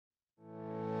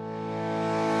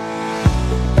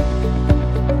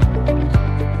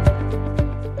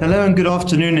Hello and good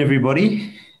afternoon,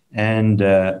 everybody, and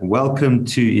welcome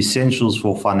to Essentials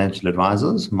for Financial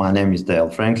Advisors. My name is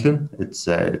Dale Franklin. It's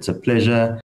a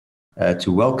pleasure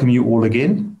to welcome you all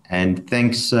again, and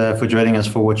thanks for joining us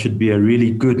for what should be a really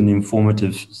good and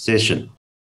informative session.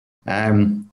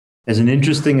 As an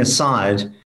interesting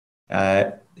aside,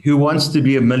 Who Wants to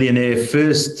Be a Millionaire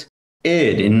first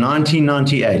aired in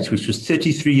 1998, which was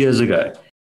 33 years ago,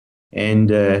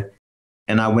 and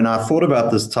when I thought about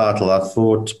this title, I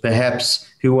thought perhaps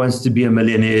Who Wants to Be a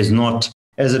Millionaire is not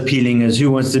as appealing as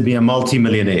Who Wants to Be a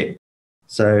Multi-Millionaire.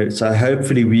 So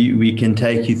hopefully we can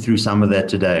take you through some of that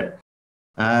today.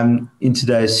 In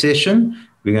today's session,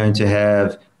 we're going to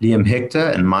have Liam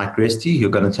Hechter and Mike Gresty, who are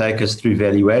going to take us through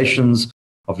valuations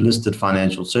of listed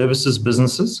financial services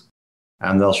businesses.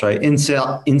 They'll show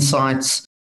insights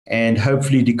and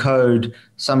hopefully decode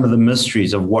some of the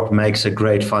mysteries of what makes a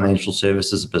great financial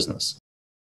services business.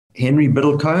 Henry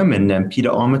Biddlecombe and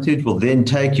Peter Armitage will then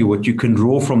take you what you can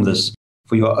draw from this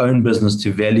for your own business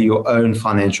to value your own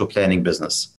financial planning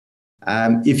business.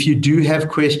 If you do have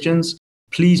questions,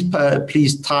 please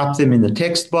type them in the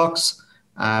text box,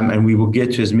 and we will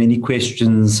get to as many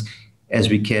questions as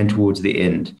we can towards the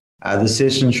end. The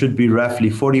session should be roughly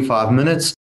 45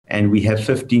 minutes, and we have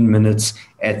 15 minutes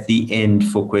at the end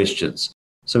for questions.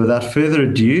 So without further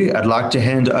ado, I'd like to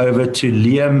hand over to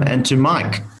Liam and to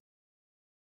Mike.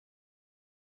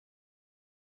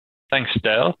 Thanks,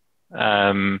 Dale.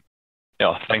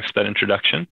 Thanks for that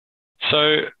introduction.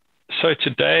 So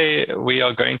today we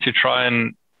are going to try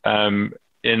and,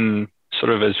 in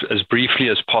sort of as briefly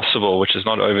as possible, which is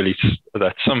not overly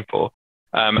that simple,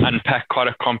 unpack quite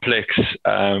a complex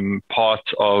part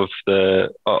of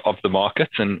the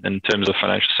markets in terms of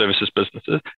financial services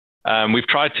businesses. We've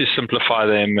tried to simplify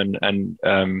them and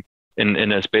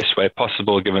in as best way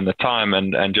possible given the time,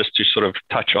 and just to sort of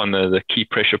touch on the key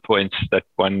pressure points that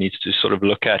one needs to sort of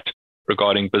look at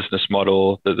regarding business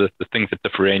model, the things that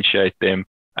differentiate them,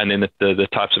 and then the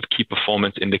types of key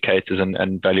performance indicators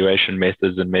and valuation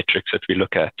methods and metrics that we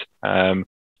look at.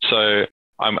 So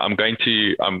I'm going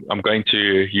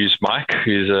to use Mike,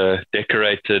 who's a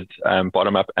decorated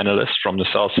bottom-up analyst from the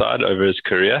sell side over his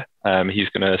career. He's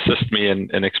going to assist me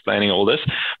in explaining all this.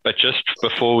 But just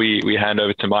before we hand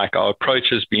over to Mike, our approach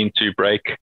has been to break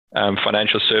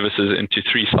financial services into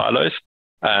three silos.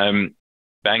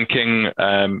 Banking,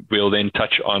 we'll then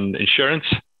touch on insurance,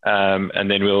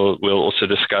 and then we'll also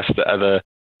discuss the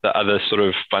other sort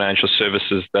of financial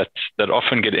services that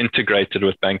often get integrated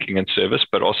with banking and service,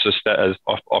 but also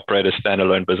operate as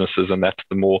standalone businesses, and that's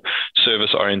the more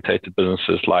service-orientated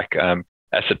businesses like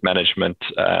asset management,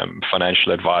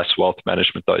 financial advice, wealth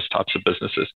management, those types of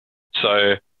businesses.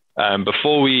 So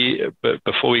before we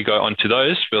go on to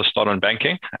those, we'll start on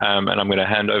banking, and I'm going to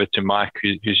hand over to Mike,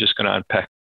 who's just going to unpack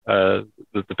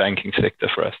the banking sector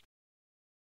for us.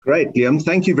 Great, Liam.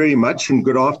 Thank you very much, and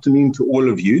good afternoon to all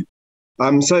of you.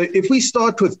 So if we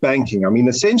start with banking, I mean,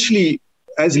 essentially,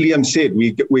 as Liam said,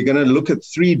 we're going to look at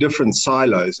three different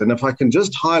silos. And if I can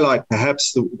just highlight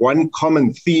perhaps the one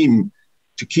common theme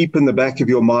to keep in the back of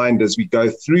your mind as we go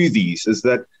through these is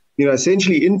that,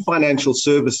 essentially in financial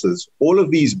services, all of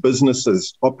these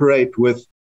businesses operate with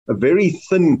a very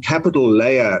thin capital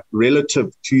layer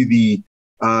relative to the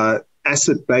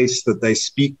asset base that they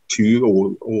speak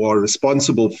to or are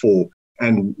responsible for,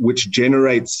 and which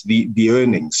generates the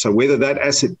earnings. So whether that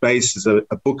asset base is a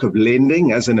book of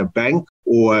lending, as in a bank,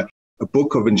 or a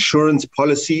book of insurance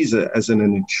policies, as in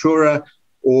an insurer,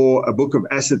 or a book of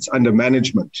assets under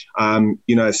management,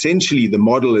 essentially the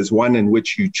model is one in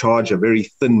which you charge a very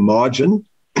thin margin.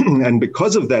 And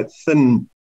because of that thin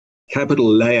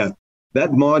capital layer,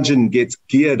 that margin gets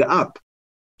geared up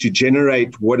to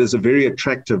generate what is a very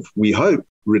attractive, we hope,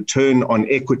 return on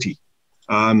equity.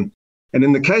 And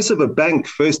in the case of a bank,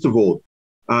 first of all,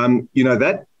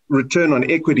 that return on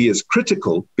equity is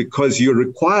critical because you're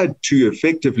required to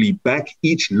effectively back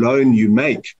each loan you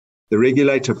make. The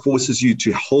regulator forces you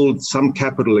to hold some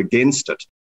capital against it.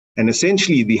 And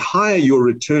essentially, the higher your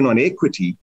return on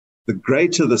equity, the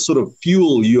greater the sort of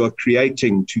fuel you are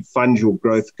creating to fund your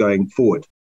growth going forward.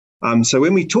 So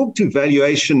when we talk to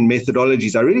valuation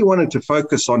methodologies, I really wanted to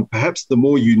focus on perhaps the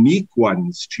more unique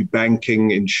ones to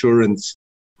banking, insurance,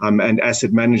 and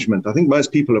asset management. I think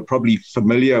most people are probably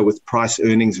familiar with price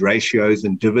earnings ratios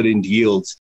and dividend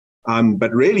yields.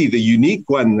 But really the unique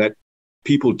one that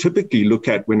people typically look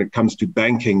at when it comes to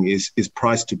banking is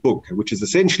price to book, which is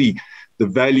essentially the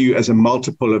value as a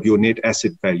multiple of your net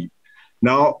asset value.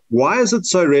 Now, why is it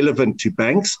so relevant to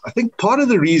banks? I think part of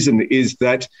the reason is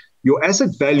that your asset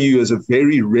value is a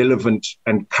very relevant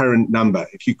and current number.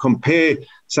 If you compare,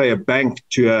 say, a bank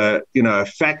to a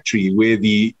factory where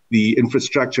the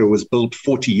infrastructure was built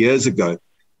 40 years ago,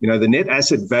 the net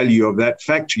asset value of that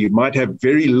factory might have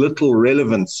very little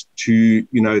relevance to,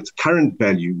 its current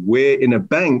value, where in a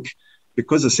bank,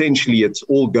 because essentially it's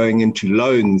all going into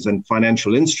loans and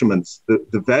financial instruments,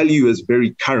 the value is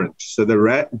very current. So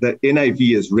the NAV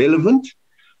is relevant.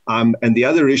 And the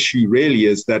other issue really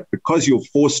is that because you're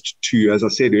forced to, as I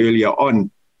said earlier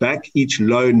on, back each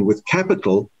loan with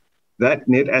capital, that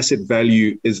net asset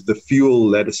value is the fuel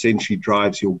that essentially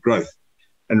drives your growth.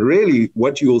 And really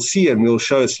what you will see, and we'll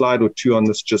show a slide or two on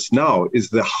this just now, is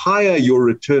the higher your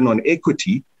return on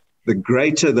equity, the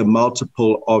greater the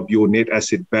multiple of your net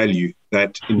asset value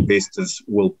that investors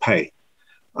will pay.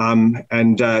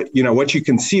 What you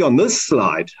can see on this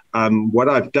slide, what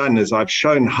I've done is I've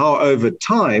shown how over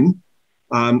time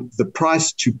the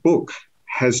price to book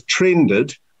has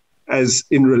trended as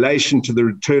in relation to the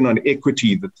return on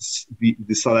equity that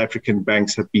the South African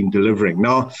banks have been delivering.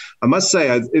 Now, I must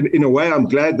say, in a way, I'm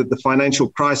glad that the financial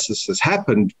crisis has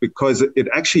happened, because it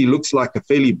actually looks like a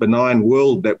fairly benign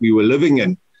world that we were living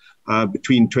in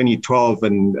between 2012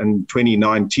 and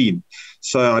 2019.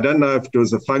 So I don't know if it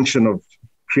was a function of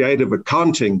creative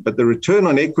accounting, but the return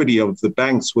on equity of the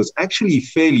banks was actually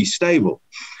fairly stable.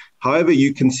 However,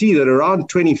 you can see that around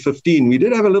 2015, we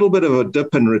did have a little bit of a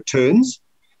dip in returns.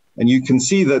 And you can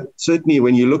see that certainly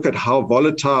when you look at how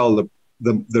volatile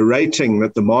the rating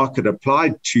that the market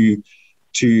applied to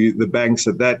the banks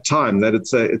at that time, that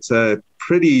it's a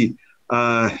pretty,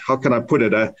 how can I put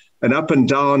it, an up and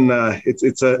down,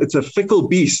 it's a fickle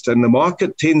beast, and the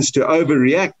market tends to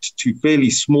overreact to fairly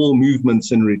small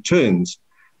movements in returns.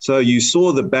 So you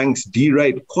saw the banks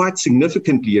derate quite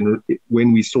significantly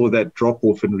when we saw that drop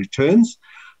off in returns.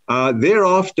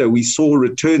 Thereafter, we saw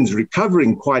returns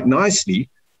recovering quite nicely.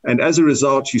 And as a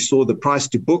result, you saw the price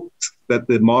to book that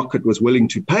the market was willing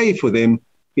to pay for them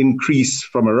increase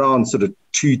from around sort of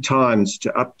 2 times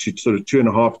to up to sort of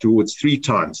 2.5 towards 3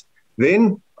 times.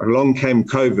 Then along came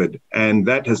COVID, and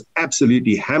that has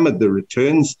absolutely hammered the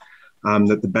returns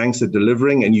that the banks are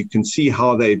delivering. And you can see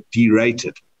how they've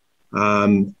derated.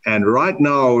 And right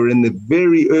now we're in the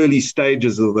very early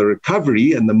stages of the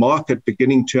recovery, and the market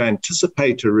beginning to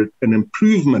anticipate an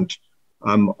improvement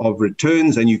of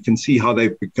returns, and you can see how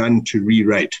they've begun to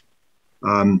re-rate.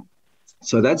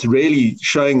 So that's really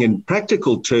showing in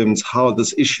practical terms how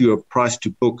this issue of price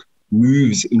to book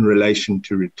moves in relation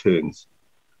to returns.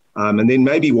 And then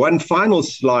maybe one final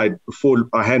slide before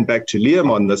I hand back to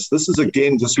Liam on this. This is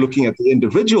again just looking at the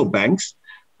individual banks.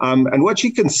 And what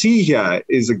you can see here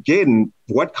is, again,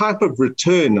 what type of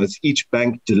return is each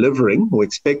bank delivering or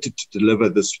expected to deliver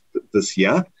this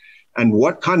year, and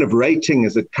what kind of rating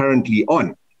is it currently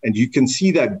on. And you can see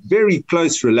that very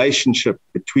close relationship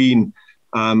between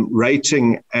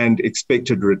rating and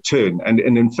expected return. And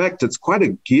in fact, it's quite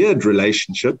a geared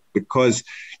relationship, because,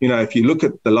 if you look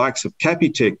at the likes of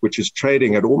Capitec, which is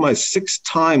trading at almost 6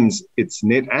 times its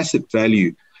net asset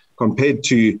value compared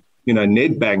to,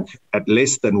 Nedbank at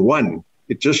less than 1,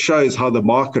 it just shows how the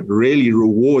market really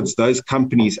rewards those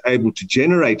companies able to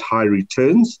generate high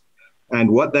returns.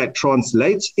 And what that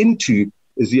translates into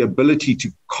is the ability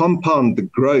to compound the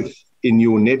growth in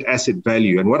your net asset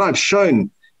value. And what I've shown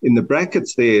in the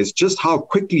brackets there is just how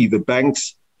quickly the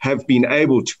banks have been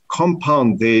able to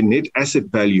compound their net asset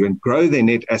value and grow their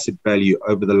net asset value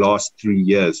over the last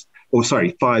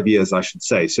 5 years, I should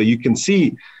say. So you can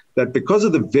see that because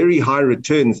of the very high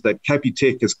returns that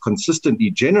Capitec has consistently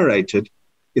generated,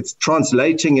 it's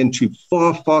translating into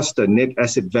far faster net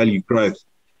asset value growth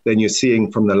than you're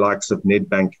seeing from the likes of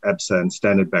Nedbank, Absa, and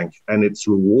Standard Bank. And it's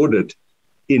rewarded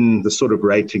in the sort of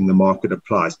rating the market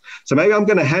applies. So maybe I'm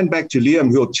going to hand back to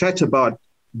Liam, who will chat about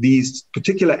these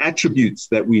particular attributes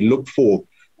that we look for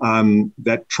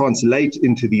that translate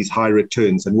into these high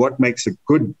returns, and what makes a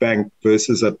good bank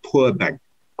versus a poor bank.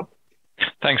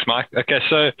 Thanks, Mike. Okay,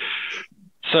 so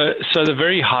the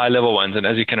very high level ones, and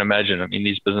as you can imagine, I mean,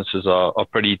 these businesses are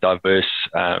pretty diverse,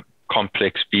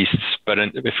 complex beasts, but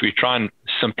if we try and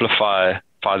simplify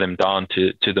them down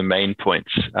to the main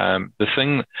points,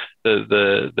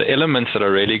 the elements that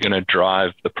are really going to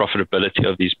drive the profitability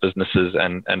of these businesses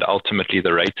and ultimately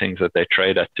the ratings that they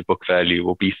trade at to book value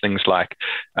will be things like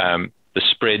the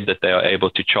spread that they are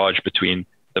able to charge between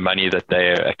the money that they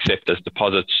accept as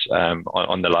deposits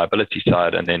on the liability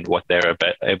side, and then what they're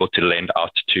able to lend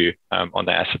out to on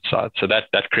the asset side. So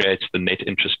that creates the net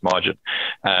interest margin.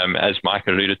 As Mike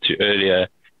alluded to earlier,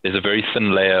 there's a very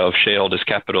thin layer of shareholders'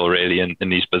 capital really in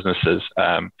these businesses.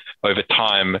 Over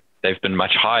time, they've been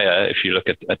much higher. If you look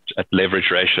at leverage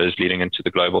ratios leading into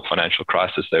the global financial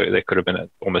crisis, they could have been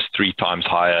almost 3 times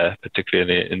higher,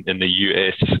 particularly in the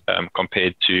US,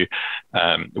 compared to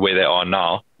where they are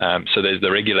now. So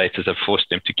the regulators have forced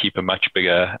them to keep a much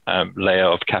bigger layer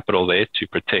of capital there to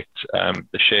protect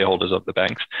the shareholders of the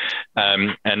banks.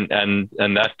 And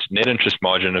that net interest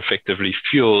margin effectively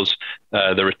fuels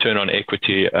the return on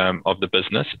equity of the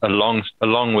business,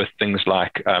 along with things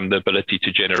like the ability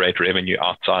to generate revenue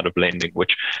outside of lending,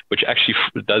 which actually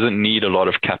doesn't need a lot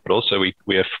of capital. So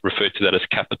we have referred to that as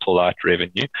capital light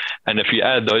revenue. And if you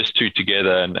add those two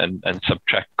together and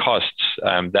subtract costs,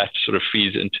 that sort of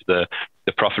feeds into the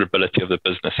profitability of the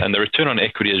business. And the return on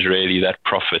equity is really that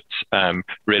profit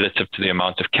relative to the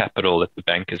amount of capital that the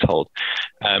bankers hold.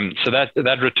 So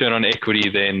that return on equity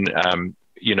then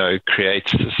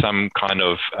creates some kind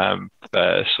of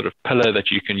sort of pillar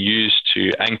that you can use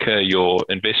to anchor your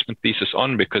investment thesis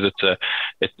on, because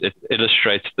it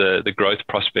illustrates the growth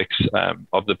prospects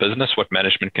of the business, what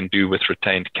management can do with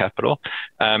retained capital.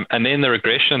 And then the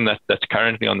regression that's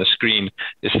currently on the screen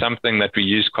is something that we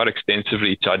use quite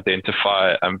extensively to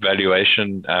identify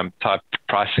valuation type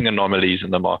pricing anomalies in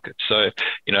the market. So,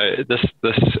 this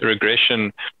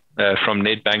regression from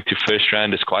Nedbank to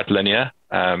FirstRand is quite linear.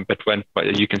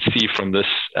 But you can see from this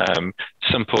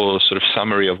simple sort of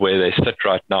summary of where they sit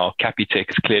right now, Capitec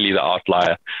is clearly the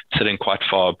outlier, sitting quite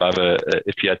far above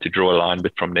if you had to draw a line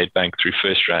from Nedbank through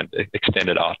FirstRand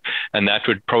extended out. And that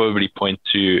would probably point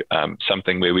to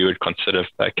something where we would consider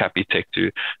Capitec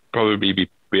to probably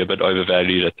be a bit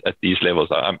overvalued at these levels.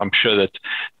 I'm sure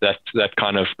that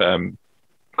kind of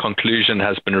conclusion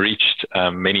has been reached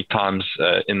many times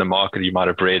in the market. You might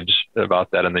have read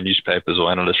about that in the newspapers or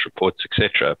analyst reports,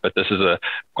 etc. But this is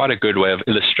quite a good way of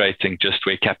illustrating just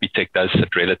where Capitec does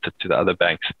sit relative to the other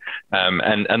banks.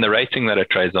 And the rating that it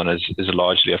trades on is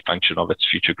largely a function of its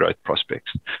future growth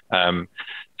prospects.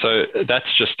 So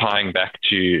that's just tying back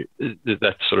to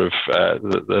that sort of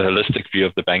the holistic view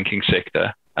of the banking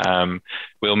sector.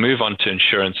 We'll move on to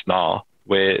insurance now,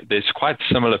 where there's quite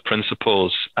similar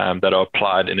principles that are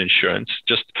applied in insurance,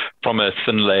 just from a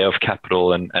thin layer of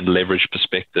capital and leverage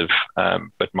perspective.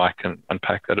 But Mike can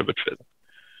unpack that a bit further.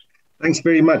 Thanks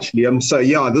very much, Liam. So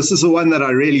this is the one that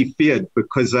I really feared,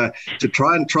 because to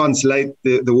try and translate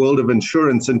the world of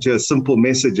insurance into a simple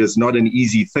message is not an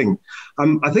easy thing.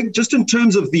 I think just in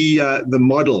terms of the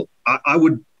model, I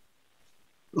would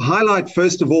highlight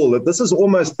first of all that this is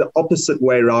almost the opposite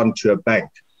way around to a bank.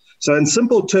 So in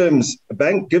simple terms, a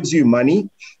bank gives you money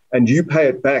and you pay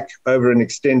it back over an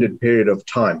extended period of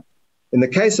time. In the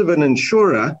case of an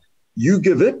insurer, you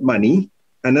give it money,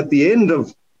 and at the end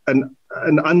of an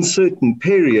uncertain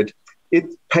period, it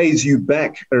pays you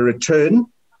back a return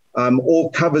or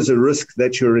covers a risk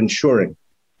that you're insuring.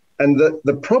 And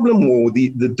the problem or the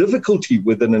difficulty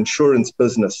with an insurance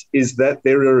business is that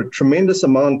there are a tremendous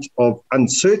amount of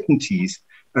uncertainties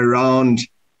around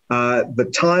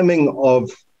the timing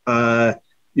of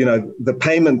the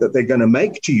payment that they're going to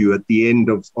make to you at the end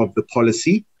of the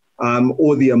policy,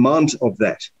 or the amount of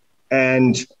that.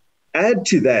 And add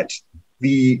to that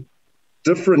the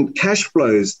different cash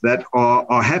flows that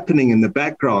are happening in the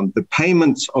background, the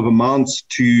payments of amounts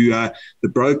to the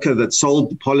broker that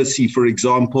sold the policy, for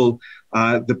example,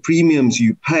 the premiums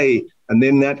you pay, and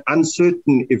then that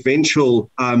uncertain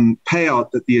eventual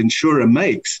payout that the insurer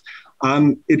makes.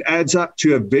 It adds up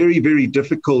to a very, very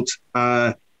difficult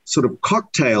sort of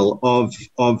cocktail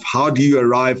of how do you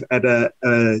arrive at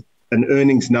an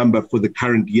earnings number for the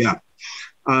current year.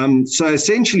 So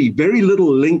essentially, very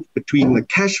little link between the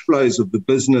cash flows of the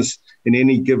business in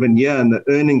any given year and the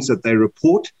earnings that they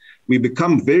report. We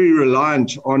become very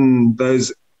reliant on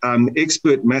those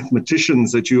expert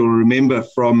mathematicians that you'll remember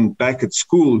from back at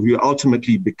school, who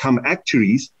ultimately become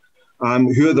actuaries,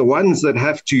 who are the ones that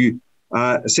have to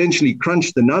essentially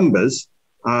crunch the numbers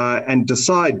and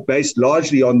decide, based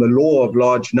largely on the law of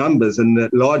large numbers and the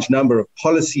large number of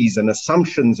policies and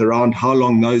assumptions around how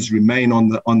long those remain on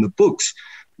the books,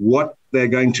 what they're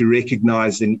going to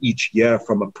recognize in each year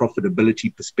from a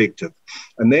profitability perspective.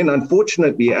 And then,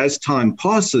 unfortunately, as time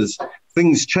passes,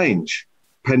 things change.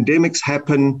 Pandemics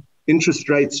happen, interest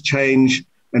rates change,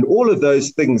 and all of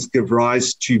those things give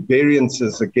rise to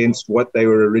variances against what they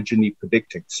were originally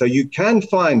predicting. So you can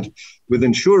find with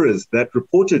insurers that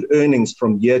reported earnings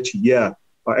from year to year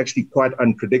are actually quite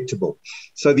unpredictable.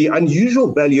 So the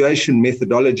unusual valuation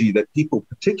methodology that people,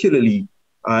 particularly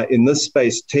in this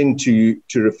space, tend to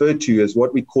refer to is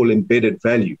what we call embedded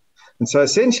value. And so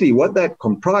essentially what that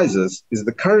comprises is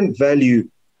the current value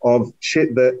of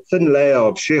the thin layer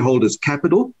of shareholders'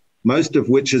 capital most of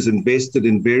which is invested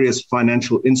in various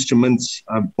financial instruments,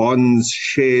 bonds,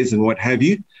 shares, and what have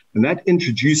you. And that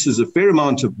introduces a fair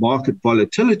amount of market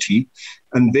volatility.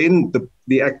 And then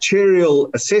the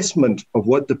actuarial assessment of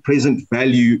what the present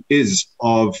value is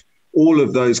of all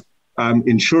of those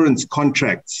insurance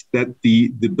contracts that the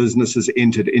business has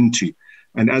entered into.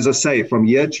 And as I say, from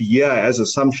year to year, as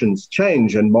assumptions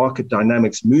change and market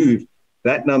dynamics move,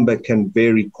 that number can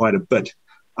vary quite a bit.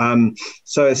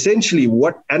 So essentially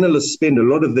what analysts spend a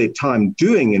lot of their time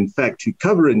doing, in fact, to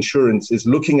cover insurance is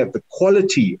looking at the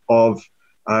quality of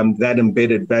that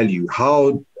embedded value.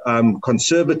 How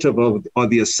conservative are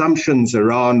the assumptions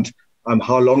around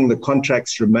how long the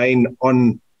contracts remain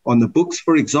on the books,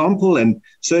 for example. And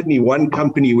certainly one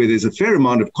company where there's a fair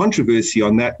amount of controversy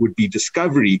on that would be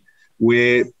Discovery,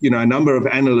 where a number of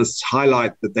analysts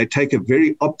highlight that they take a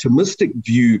very optimistic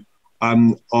view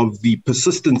of the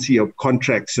persistency of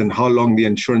contracts and how long the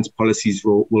insurance policies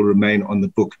will remain on the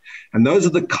book. And those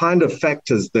are the kind of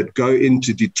factors that go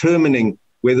into determining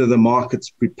whether the market's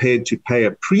prepared to pay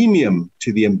a premium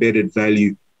to the embedded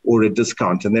value or a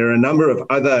discount. And there are a number of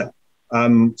other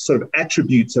sort of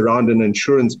attributes around an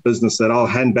insurance business that I'll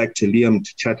hand back to Liam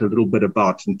to chat a little bit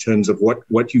about in terms of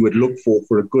what you would look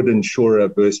for a good insurer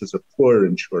versus a poor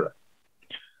insurer.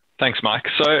 Thanks, Mike.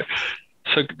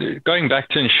 So going back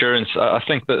to insurance, I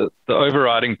think that the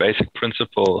overriding basic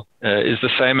principle is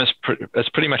the same as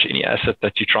pretty much any asset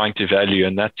that you're trying to value,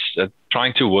 and that's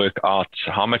trying to work out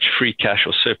how much free cash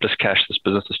or surplus cash this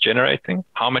business is generating,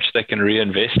 how much they can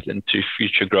reinvest into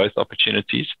future growth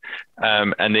opportunities,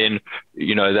 and then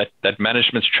that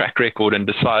management's track record in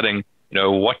deciding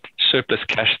what surplus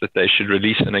cash that they should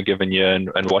release in a given year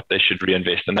and what they should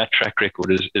reinvest. And that track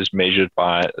record is measured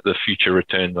by the future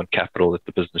returns on capital that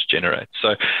the business generates.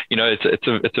 So,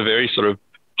 it's a very sort of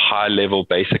high level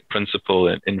basic principle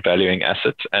in valuing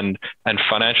assets, and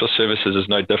financial services is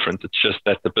no different. It's just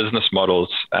that the business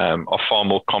models are far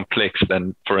more complex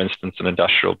than, for instance, an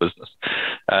industrial business.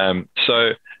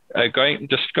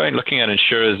 Looking at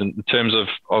insurers in terms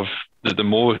of the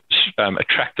more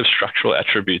attractive structural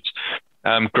attributes,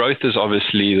 growth is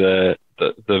obviously the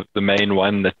main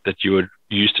one that you would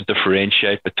use to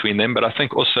differentiate between them. But I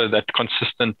think also that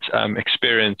consistent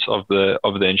experience of the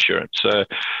insurance. So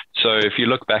if you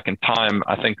look back in time,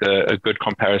 I think a good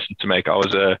comparison to make, I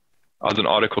was an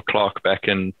article clerk back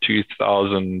in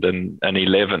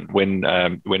 2011 when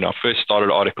I first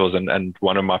started articles, and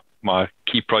one of my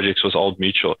key projects was Old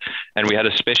Mutual, and we had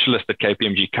a specialist at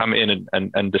KPMG come in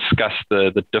and discuss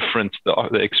the difference,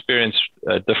 the experience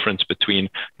difference between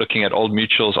looking at Old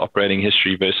Mutual's operating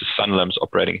history versus Sanlam's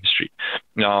operating history.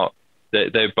 Now,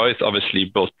 they both obviously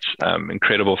built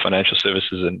incredible financial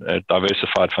services and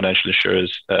diversified financial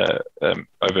insurers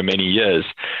over many years,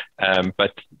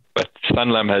 but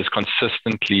Sanlam has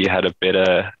consistently had a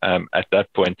better, at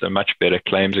that point, a much better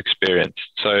claims experience.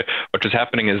 So what was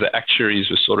happening is the actuaries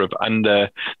were sort of under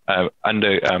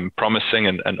promising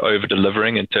and over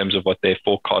delivering in terms of what their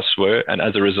forecasts were, and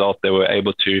as a result, they were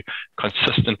able to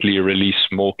consistently release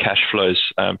more cash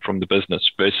flows from the business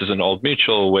versus an Old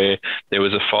Mutual, where there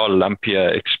was a far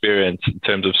lumpier experience in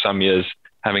terms of some years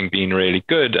having been really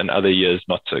good and other years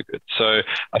not so good. So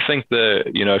I think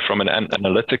from an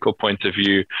analytical point of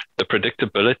view, the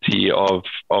predictability of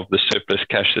the surplus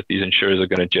cash that these insurers are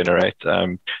going to generate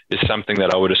is something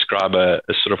that I would ascribe a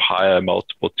sort of higher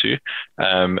multiple to,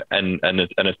 and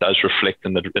it does reflect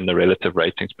in the relative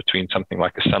ratings between something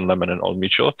like a Sanlam and an Old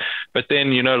Mutual. But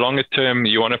then longer term,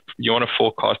 you want to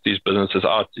forecast these businesses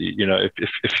out.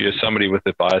 If you're somebody with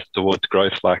a bias towards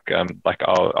growth, like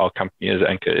our company as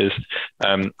Anchor is.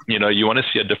 You want to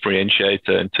see a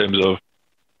differentiator in terms of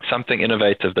something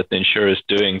innovative that the insurer is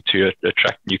doing to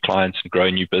attract new clients and grow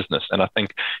new business. And I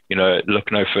think, look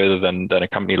no further than a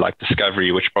company like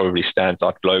Discovery, which probably stands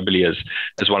out globally as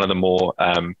one of the more,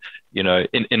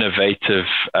 innovative,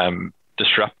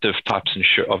 disruptive types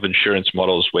of insurance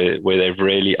models where they've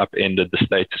really upended the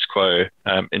status quo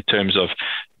in terms of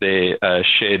their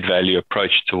shared value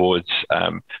approach towards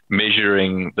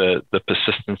measuring the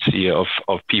persistency of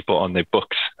people on their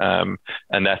books.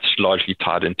 And that's largely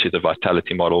tied into the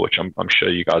vitality model, which I'm sure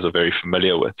you guys are very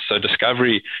familiar with. So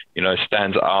Discovery,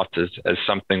 stands out as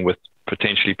something with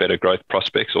potentially better growth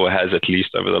prospects, or has at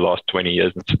least over the last 20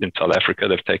 years in South Africa.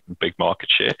 They've taken big market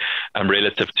share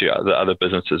relative to the other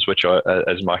businesses, which are,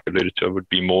 as Mike alluded to, would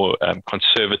be more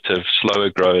conservative, slower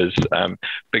growers,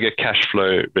 bigger cash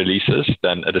flow releases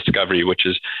than a Discovery, which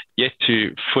is yet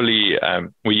to fully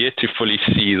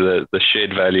see the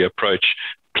shared value approach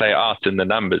play out in the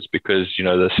numbers, because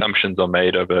the assumptions are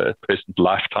made over a person's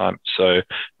lifetime. So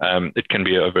it can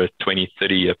be over a 20,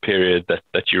 30 year period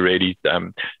that you really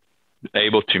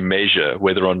able to measure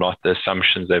whether or not the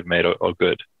assumptions they've made are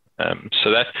good.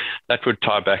 So that would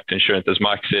tie back to insurance. As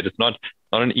Mike said, it's not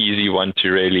an easy one to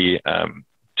really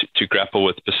to grapple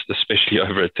with, especially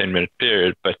over a 10-minute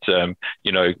period. But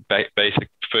basic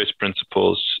first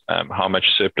principles: how much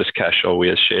surplus cash are we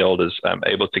as shareholders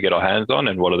able to get our hands on,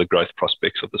 and what are the growth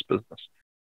prospects of this business?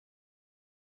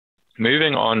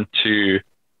 Moving on to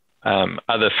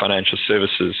other financial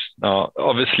services. Now,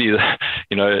 obviously,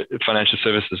 financial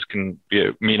services can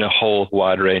mean a whole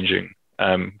wide-ranging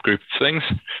group of things.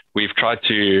 We've tried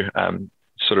to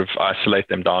sort of isolate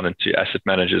them down into asset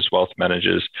managers, wealth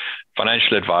managers,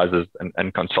 financial advisors,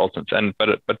 and consultants.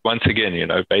 But once again,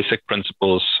 basic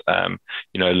principles,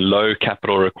 low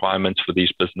capital requirements for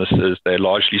these businesses. They're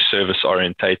largely service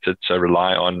orientated, so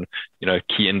rely on,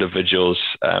 key individuals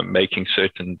making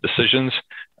certain decisions.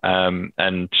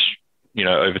 And,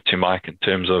 over to Mike in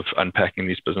terms of unpacking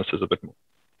these businesses a bit more.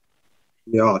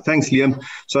 Yeah, thanks, Liam.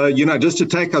 So, just to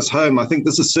take us home, I think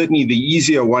this is certainly the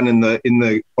easier one of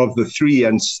the three,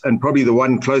 and probably the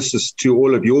one closest to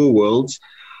all of your worlds.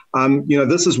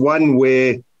 This is one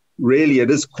where really it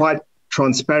is quite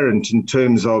transparent in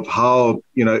terms of how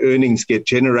earnings get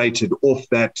generated off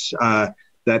that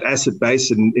asset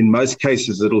base. And in most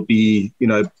cases, it'll be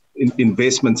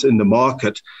investments in the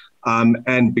market,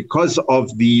 and because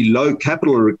of the low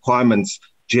capital requirements,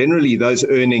 generally, those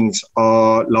earnings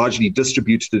are largely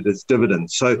distributed as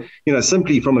dividends. So,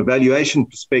 simply from a valuation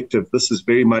perspective, this is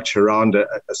very much around a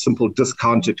simple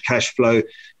discounted cash flow.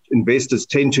 Investors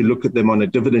tend to look at them on a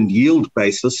dividend yield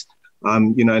basis.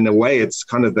 In a way, it's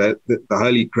kind of the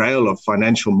holy grail of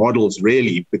financial models,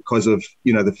 really, because of,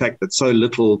 the fact that so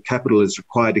little capital is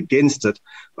required against it.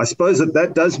 I suppose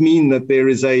that does mean that there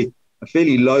is a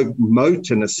fairly low moat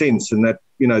in a sense, and that,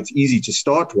 it's easy to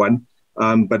start one.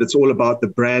 But it's all about the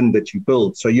brand that you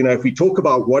build. So, if we talk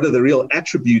about what are the real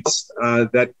attributes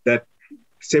that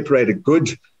separate a good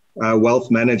wealth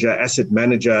manager, asset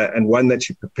manager, and one that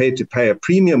you're prepared to pay a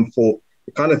premium for,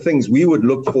 the kind of things we would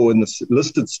look for in the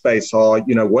listed space are,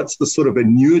 what's the sort of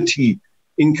annuity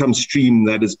income stream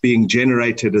that is being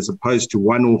generated as opposed to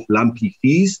one-off lumpy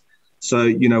fees.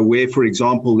 So, where, for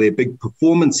example, there are big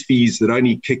performance fees that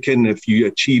only kick in if you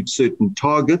achieve certain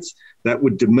targets, that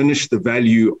would diminish the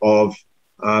value of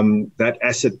that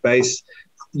asset base.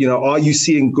 Are you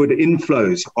seeing good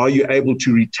inflows? Are you able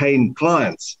to retain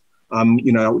clients?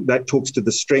 That talks to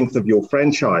the strength of your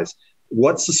franchise.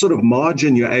 What's the sort of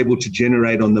margin you're able to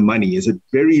generate on the money? Is it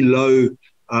very low,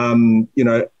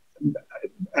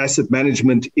 asset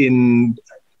management in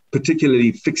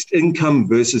particularly fixed income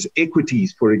versus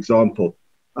equities, for example?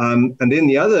 And then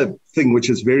the other thing which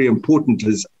is very important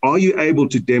is, are you able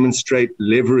to demonstrate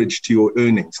leverage to your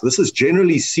earnings? This is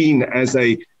generally seen as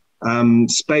a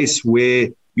space where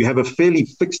you have a fairly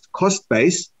fixed cost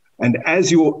base, and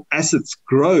as your assets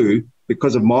grow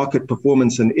because of market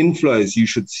performance and inflows, you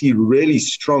should see really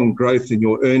strong growth in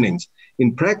your earnings.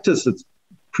 In practice, it's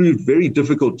proved very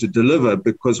difficult to deliver,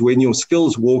 because when your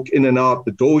skills walk in and out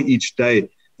the door each day,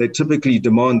 they typically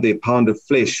demand their pound of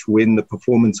flesh when the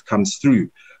performance comes through.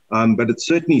 But it's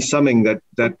certainly something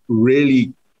that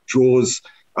really draws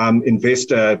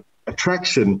investor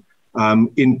attraction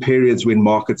in periods when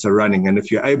markets are running. And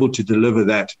if you're able to deliver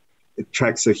that, it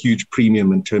attracts a huge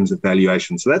premium in terms of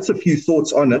valuation. So that's a few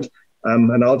thoughts on it.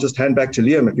 And I'll just hand back to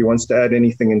Liam if he wants to add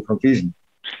anything in conclusion.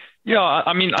 Yeah,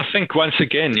 I mean, I think once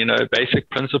again, basic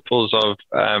principles of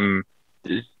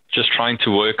just trying to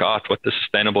work out what the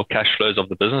sustainable cash flows of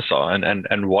the business are, and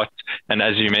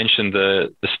as you mentioned,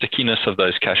 the stickiness of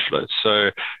those cash flows.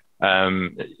 So,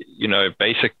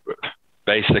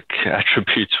 basic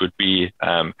attributes would be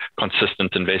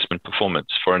consistent investment performance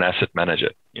for an asset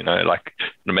manager.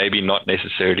 Maybe not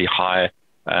necessarily high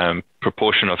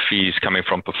proportion of fees coming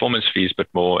from performance fees, but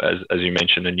more, as you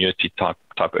mentioned, annuity type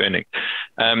earning.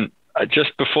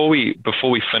 Just before we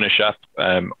finish up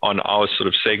on our sort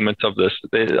of segment of this,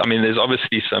 there's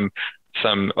obviously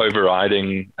some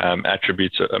overriding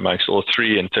attributes amongst all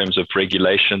three in terms of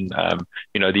regulation.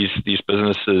 These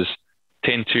businesses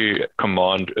tend to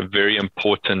command a very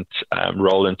important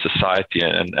role in society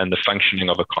and the functioning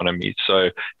of economies. So,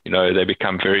 they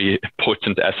become very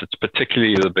important assets,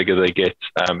 particularly the bigger they get,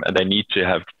 and they need to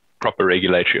have proper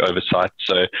regulatory oversight.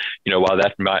 So, while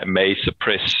that may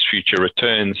suppress future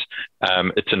returns,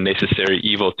 it's a necessary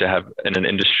evil to have in an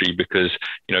industry, because,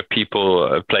 people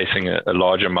are placing a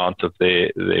large amount of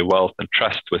their wealth and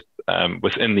trust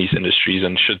within these industries.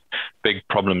 And should big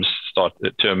problems start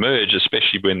to emerge,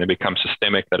 especially when they become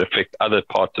systemic that affect other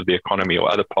parts of the economy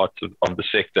or other parts of the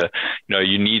sector,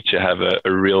 you need to have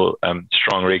a real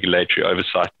strong regulatory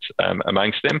oversight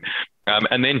amongst them.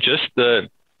 And then just the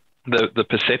the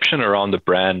perception around the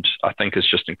brand, I think, is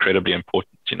just incredibly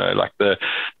important. Like the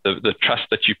trust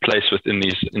that you place within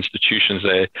these institutions,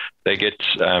 they get,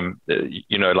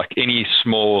 like any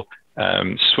small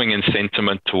swing in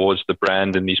sentiment towards the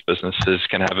brand in these businesses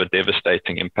can have a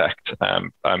devastating impact.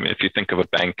 If you think of a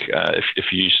bank,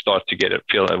 if you start to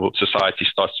feel society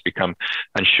starts to become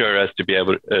unsure as to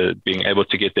being able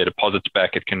to get their deposits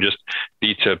back, it can just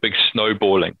lead to a big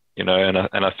snowballing. And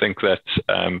I think that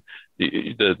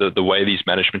the way these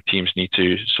management teams need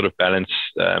to sort of balance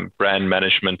brand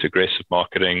management, aggressive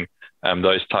marketing,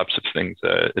 those types of things,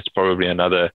 it's probably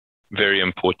another very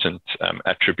important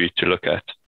attribute to look at.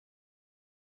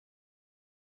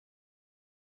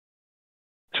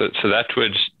 So that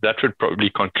would probably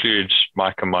conclude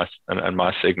Mike and my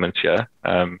segment here.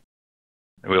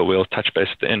 We'll touch base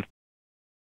at the end.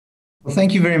 Well,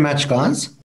 thank you very much,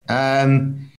 guys.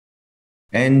 And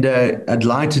I'd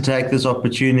like to take this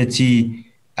opportunity.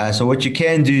 So what you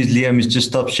can do, Liam, is just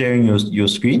stop sharing your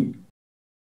screen.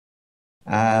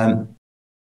 So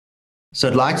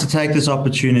I'd like to take this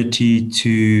opportunity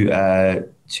to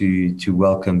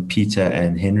welcome Peter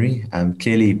and Henry.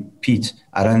 Clearly, Pete,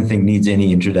 I don't think needs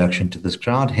any introduction to this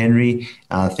crowd. Henry,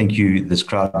 I think this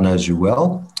crowd knows you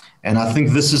well. And I think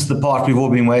this is the part we've all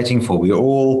been waiting for.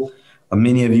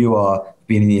 Many of you are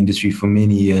been in the industry for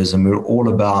many years, and we're all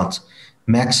about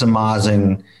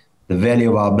maximizing the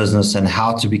value of our business and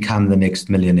how to become the next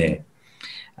millionaire.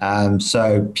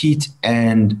 So Pete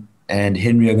and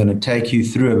Henry are going to take you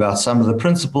through about some of the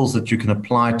principles that you can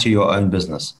apply to your own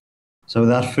business. So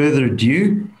without further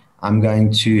ado, I'm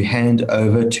going to hand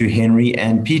over to Henry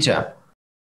and Peter.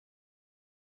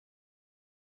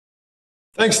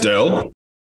 Thanks, Dale.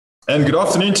 And good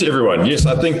afternoon to everyone. Yes,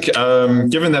 I think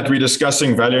given that we're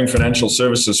discussing valuing financial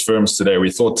services firms today,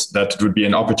 we thought that it would be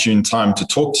an opportune time to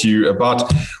talk to you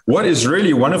about what is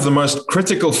really one of the most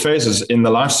critical phases in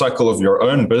the life cycle of your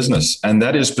own business, and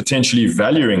that is potentially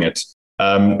valuing it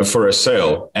for a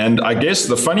sale. And I guess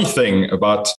the funny thing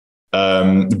about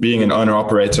being an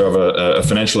owner-operator of a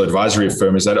financial advisory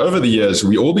firm is that over the years,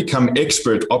 we all become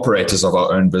expert operators of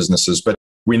our own businesses, but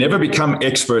we never become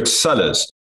expert sellers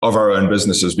of our own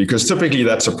businesses, because typically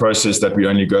that's a process that we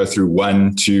only go through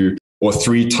 1, 2, or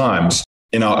 3 times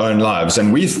in our own lives.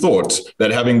 And we thought that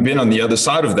having been on the other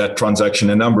side of that transaction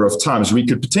a number of times, we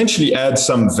could potentially add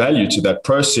some value to that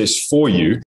process for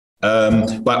you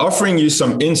by offering you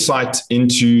some insight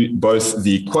into both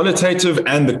the qualitative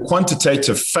and the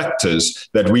quantitative factors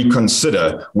that we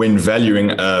consider when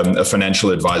valuing a financial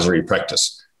advisory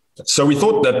practice. So we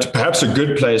thought that perhaps a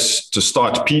good place to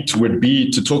start, Pete, would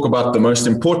be to talk about the most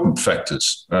important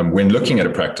factors when looking at a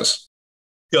practice.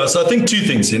 Yeah, so I think 2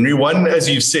 things, Henry. One, as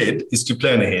you've said, is to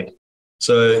plan ahead.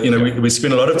 So, we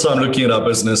spend a lot of time looking at our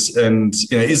business and,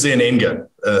 is there an end game?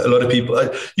 A lot of people,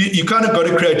 you kind of got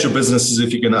to create your business as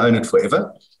if you're going to own it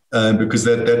forever, because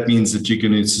that means that you're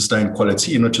going to sustain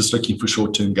quality. You're not just looking for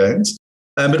short-term gains.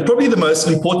 But probably the most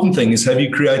important thing is, have you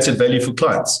created value for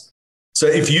clients? So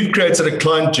if you've created a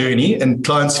client journey and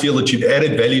clients feel that you've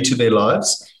added value to their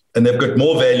lives and they've got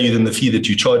more value than the fee that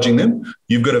you're charging them,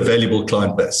 you've got a valuable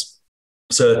client base.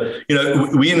 So,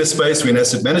 we in the space, we're an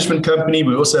asset management company.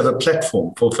 We also have a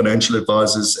platform for financial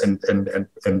advisors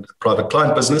and private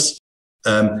client business.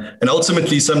 And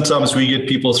ultimately, sometimes we get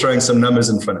people throwing some numbers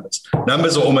in front of us.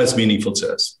 Numbers are almost meaningful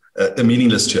to us,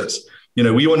 meaningless to us.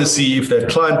 We want to see if that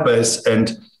client base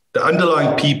and the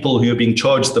underlying people who are being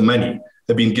charged the money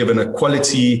have been given a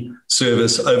quality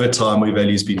service over time where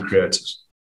value has been created.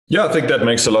 Yeah, I think that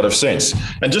makes a lot of sense.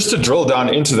 And just to drill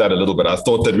down into that a little bit, I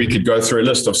thought that we could go through a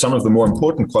list of some of the more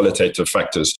important qualitative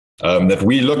factors that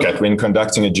we look at when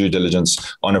conducting a due diligence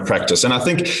on a practice. And I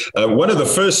think one of the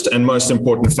first and most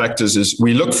important factors is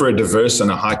we look for a diverse and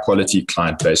a high quality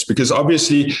client base, because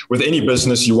obviously with any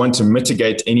business, you want to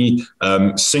mitigate any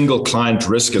single client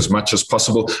risk as much as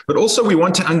possible. But also we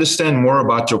want to understand more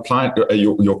about your client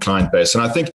base. And I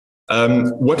think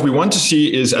what we want to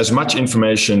see is as much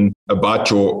information about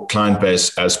your client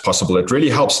base as possible. It really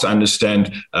helps to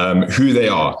understand who they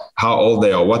are, how old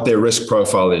they are, what their risk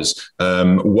profile is,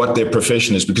 what their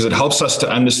profession is, because it helps us to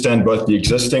understand both the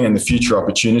existing and the future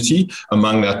opportunity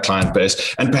among that client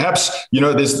base. And perhaps,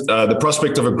 there's the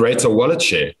prospect of a greater wallet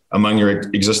share among your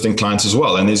existing clients as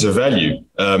well. And there's a value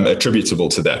attributable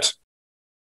to that.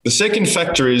 The second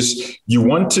factor is you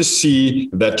want to see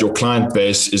that your client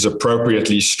base is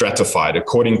appropriately stratified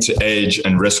according to age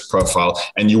and risk profile.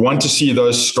 And you want to see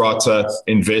those strata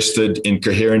invested in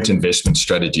coherent investment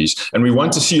strategies. And we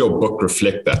want to see your book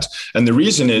reflect that. And the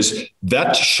reason is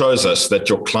that shows us that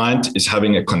your client is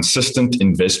having a consistent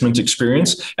investment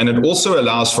experience. And it also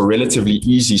allows for relatively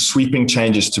easy sweeping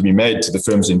changes to be made to the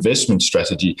firm's investment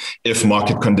strategy if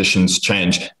market conditions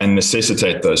change and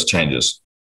necessitate those changes.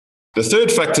 The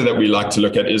third factor that we like to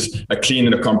look at is a clean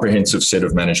and a comprehensive set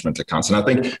of management accounts. And I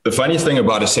think the funny thing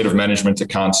about a set of management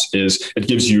accounts is it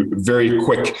gives you very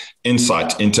quick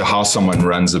insight into how someone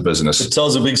runs a business. It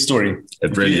tells a big story.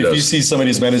 It really does. If you see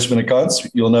somebody's management accounts,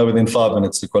 you'll know within 5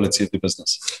 minutes the quality of the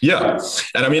business. Yeah.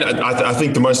 And I mean, I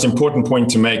think the most important point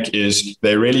to make is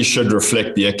they really should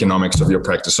reflect the economics of your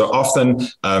practice. So often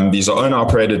these are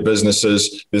owner-operated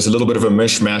businesses. There's a little bit of a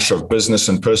mishmash of business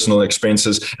and personal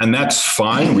expenses, and that's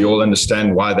fine. We all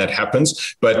understand why that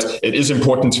happens, but it is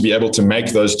important to be able to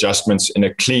make those adjustments in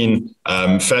a clean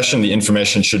fashion. The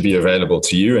information should be available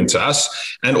to you and to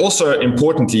us. And also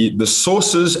importantly, the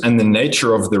sources and the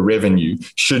nature of the revenue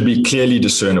should be clearly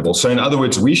discernible. So in other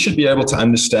words, we should be able to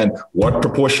understand what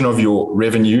proportion of your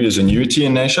revenue is annuity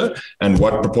in nature and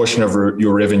what proportion of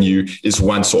your revenue is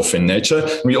once-off in nature.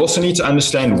 We also need to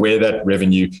understand where that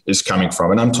revenue is coming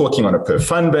from. And I'm talking on a per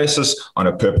fund basis, on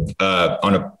a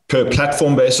per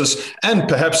platform basis, and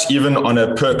perhaps even on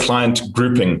a per client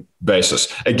grouping basis.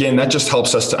 Again, that just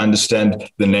helps us to understand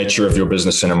the nature of your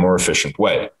business in a more efficient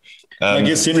way. I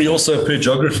guess, Henry, also per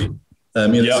geography.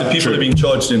 So people are being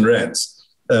charged in rands.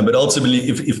 But ultimately,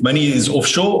 if money is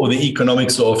offshore or the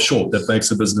economics are offshore, that makes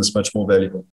the business much more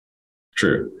valuable.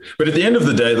 True. But at the end of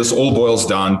the day, this all boils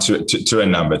down to a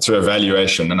number, to a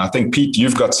valuation. And I think, Pete,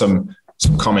 you've got some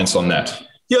comments on that.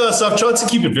 Yeah, so I've tried to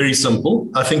keep it very simple.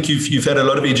 I think you've had a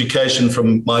lot of education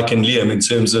from Mike and Liam in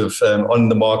terms of on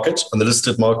the market, on the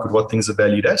listed market, what things are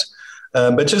valued at.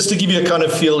 But just to give you a kind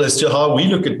of feel as to how we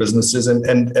look at businesses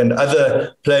and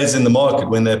other players in the market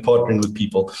when they're partnering with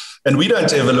people. And we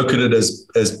don't ever look at it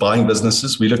as buying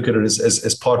businesses. We look at it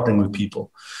as partnering with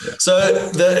people. Yeah.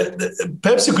 So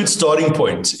perhaps a good starting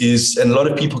point is, and a lot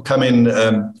of people come in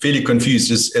fairly confused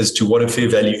as to what a fair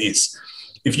value is.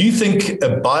 If you think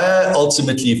a buyer,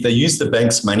 ultimately, if they use the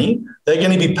bank's money, they're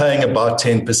going to be paying about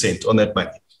 10% on that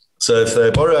money. So if they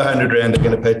borrow 100 Rand, they're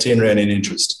going to pay 10 Rand in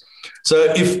interest.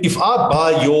 So if I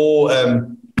buy your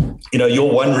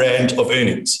 1 Rand of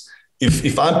earnings,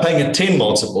 if I'm paying a 10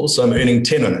 multiple, so I'm earning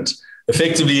 10 on it,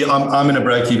 effectively I'm in a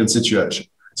break-even situation.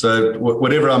 So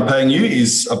whatever I'm paying you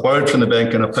is I borrowed from the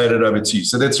bank and I paid it over to you.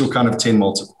 So that's your kind of 10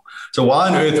 multiple. So why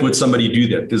on earth would somebody do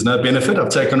that? There's no benefit. I've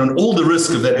taken on all the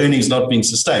risk of that earnings not being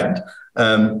sustained.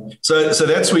 So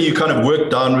that's where you kind of work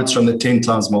downwards from the 10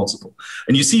 times multiple.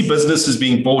 And you see businesses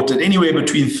being bought at anywhere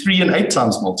between 3 and 8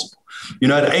 times multiple.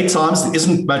 At 8 times, there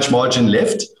isn't much margin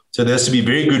left. So there has to be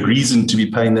very good reason to be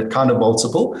paying that kind of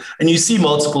multiple. And you see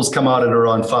multiples come out at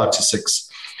around 5 to 6.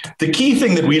 The key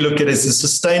thing that we look at is the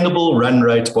sustainable run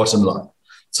rate bottom line.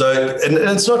 So, and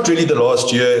it's not really the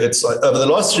last year. It's like over the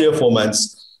last 3 or 4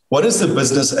 months, what is the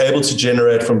business able to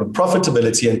generate from a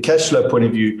profitability and cash flow point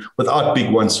of view without big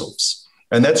once-offs?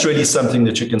 And that's really something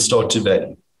that you can start to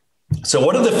value. So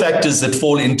what are the factors that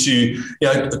fall into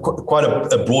quite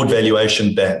a broad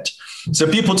valuation band? So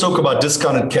people talk about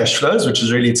discounted cash flows, which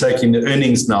is really taking the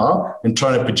earnings now and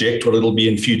trying to project what it'll be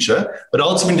in future. But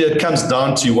ultimately, it comes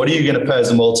down to what are you going to pay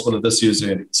as a multiple of this year's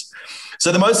earnings?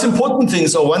 So the most important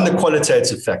things are, one, the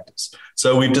qualitative factors.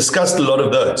 So we've discussed a lot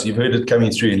of those. You've heard it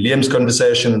coming through in Liam's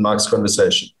conversation and Mike's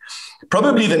conversation.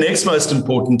 Probably the next most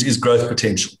important is growth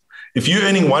potential. If you're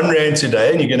earning 1 Rand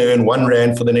today and you're going to earn 1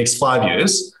 Rand for the next 5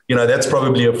 years, that's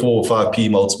probably a 4 or 5p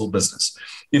multiple business.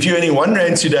 If you're earning 1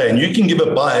 Rand today and you can give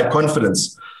a buyer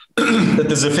confidence that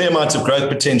there's a fair amount of growth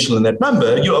potential in that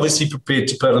number, you're obviously prepared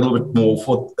to pay a little bit more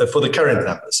for the current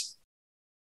numbers.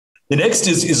 The next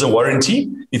is a warranty.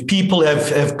 If people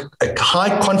have a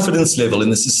high confidence level in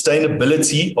the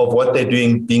sustainability of what they're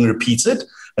doing being repeated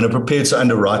and are prepared to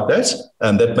underwrite that,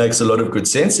 that makes a lot of good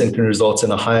sense and can result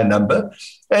in a higher number.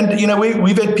 And,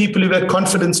 we've had people who've had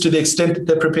confidence to the extent that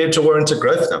they're prepared to warrant a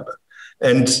growth number.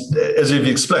 And as we've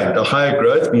explained, a higher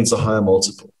growth means a higher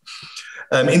multiple.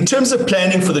 In terms of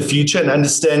planning for the future and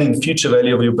understanding the future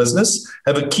value of your business,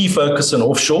 have a key focus on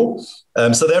offshore.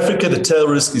 South Africa, the tail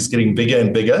risk is getting bigger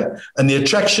and bigger, and the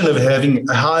attraction of having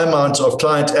a high amount of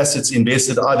client assets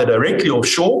invested either directly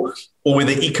offshore or where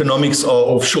the economics are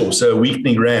offshore. So a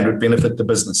weakening Rand would benefit the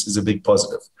business is a big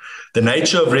positive. The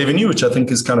nature of revenue, which I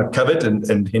think is kind of covered,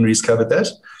 and Henry's covered that.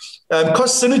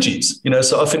 Cost synergies,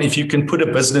 so often if you can put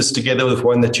a business together with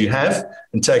one that you have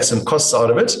and take some costs out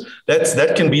of it,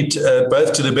 that can be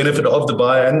both to the benefit of the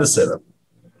buyer and the seller.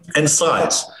 And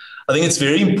size. I think it's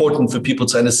very important for people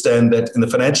to understand that in the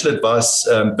financial advice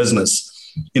business,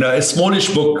 a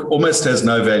smallish book almost has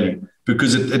no value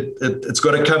because it's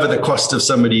got to cover the cost of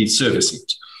somebody servicing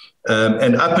it.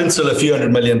 And up until a few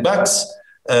 $100 million,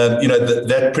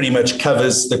 that pretty much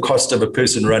covers the cost of a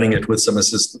person running it with some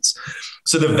assistance.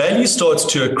 So the value starts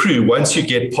to accrue once you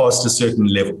get past a certain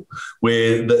level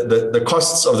where the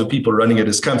costs of the people running it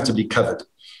is comfortably covered.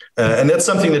 And that's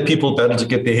something that people battle to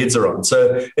get their heads around.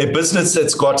 So a business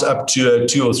that's got up to a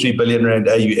 2 or 3 billion rand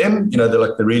AUM, they're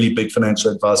like the really big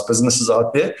financial advice businesses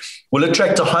out there, will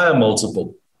attract a higher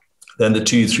multiple than the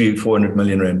 2, 3, 400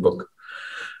 million rand book.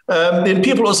 Then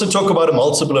people also talk about a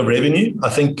multiple of revenue. I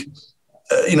think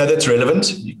that's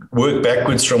relevant. You work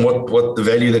backwards from what the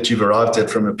value that you've arrived at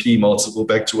from a P multiple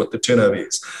back to what the turnover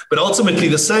is. But ultimately,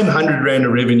 the same 100 Rand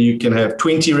of revenue can have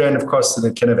 20 Rand of cost and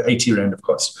it can have 80 Rand of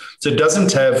cost. So it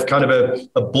doesn't have kind of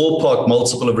a ballpark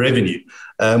multiple of revenue,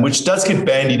 which does get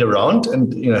bandied around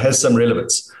and has some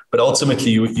relevance. But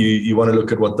ultimately, you want to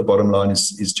look at what the bottom line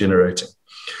is generating.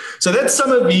 So that's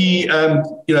some of the,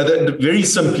 very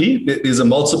simply, there's a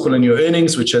multiple in your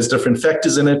earnings, which has different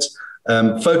factors in it.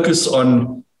 Focus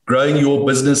on growing your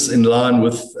business in line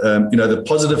with, the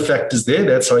positive factors there.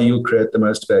 That's how you'll create the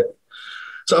most value.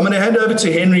 So I'm going to hand over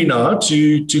to Henry now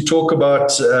to talk about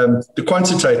the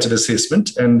quantitative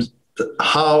assessment and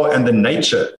how and the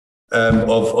nature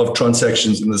of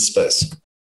transactions in this space.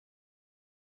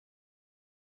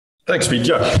 Thanks, Pete.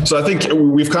 Yeah. So I think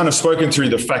we've kind of spoken through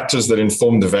the factors that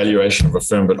inform the valuation of a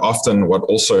firm, but often what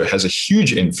also has a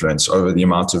huge influence over the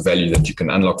amount of value that you can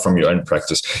unlock from your own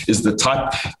practice is the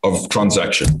type of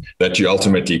transaction that you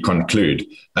ultimately conclude.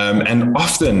 And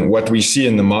often what we see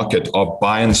in the market are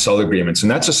buy and sell agreements. And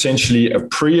that's essentially a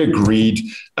pre-agreed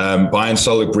buy and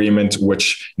sell agreement,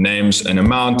 which names an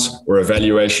amount or a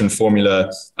valuation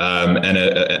formula and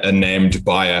a named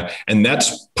buyer. And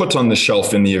that's put on the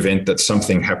shelf in the event that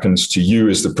something happens to you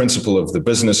as the principal of the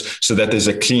business, so that there's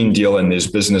a clean deal and there's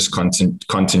business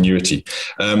continuity.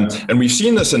 And we've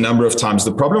seen this a number of times.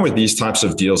 The problem with these types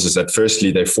of deals is that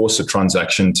firstly, they force a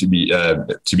transaction to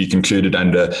be concluded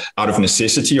out of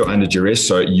necessity or under duress.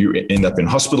 So you end up in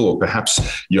hospital, or perhaps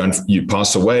you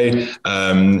pass away.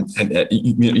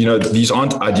 These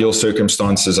aren't ideal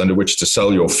circumstances under which to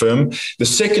sell your firm. The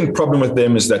second problem with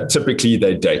them is that typically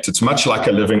they date. It's much like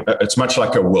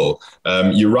a will.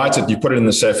 You write it, you put it in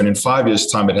the safe, and in 5 years'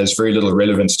 time, it has very little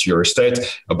relevance to your estate.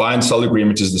 A buy and sell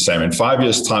agreement is the same. In 5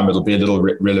 years' time, it'll be a little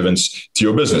relevance to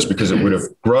your business because it would have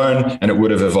grown and it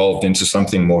would have evolved into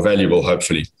something more valuable,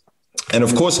 hopefully. And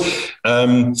of course,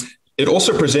 it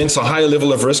also presents a higher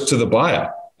level of risk to the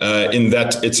buyer. In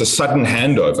that it's a sudden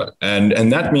handover.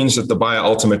 And that means that the buyer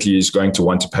ultimately is going to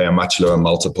want to pay a much lower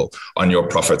multiple on your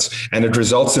profits. And it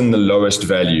results in the lowest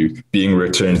value being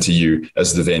returned to you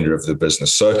as the vendor of the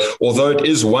business. So although it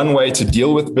is one way to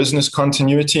deal with business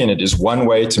continuity and it is one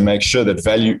way to make sure that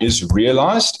value is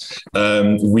realized,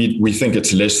 we think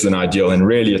it's less than ideal. And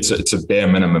really it's a bare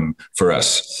minimum for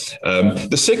us.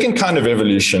 The second kind of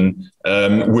evolution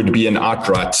would be an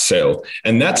outright sale.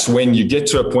 And that's when you get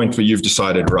to a point where you've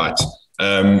decided, right,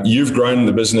 you've grown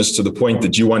the business to the point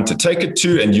that you want to take it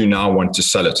to, and you now want to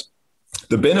sell it.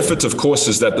 The benefit, of course,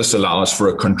 is that this allows for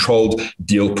a controlled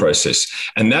deal process.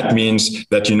 And that means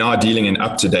that you're now dealing in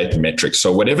up-to-date metrics.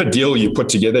 So whatever deal you put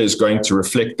together is going to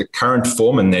reflect the current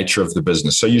form and nature of the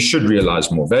business. So you should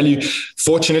realize more value.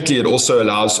 Fortunately, it also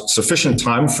allows sufficient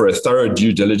time for a thorough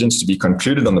due diligence to be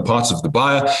concluded on the part of the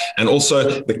buyer. And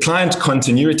also the client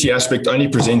continuity aspect only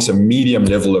presents a medium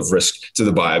level of risk to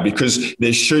the buyer because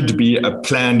there should be a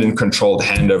planned and controlled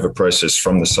handover process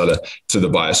from the seller to the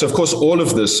buyer. So of course, all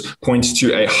of this points to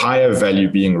a higher value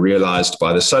being realized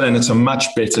by the seller. And it's a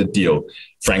much better deal,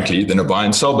 frankly, than a buy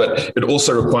and sell, but it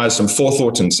also requires some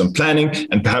forethought and some planning.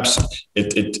 And perhaps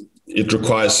it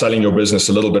requires selling your business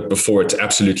a little bit before it's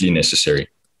absolutely necessary.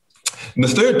 And the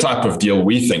third type of deal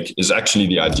we think is actually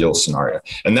the ideal scenario.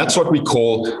 And that's what we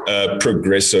call a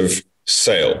progressive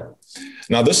sale.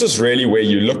 Now, this is really where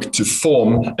you look to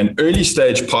form an early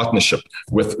stage partnership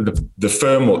with the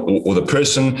firm or the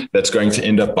person that's going to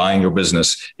end up buying your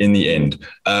business in the end.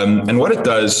 And what it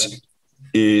does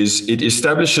is it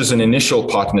establishes an initial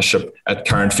partnership at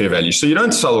current fair value. So you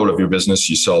don't sell all of your business,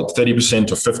 you sell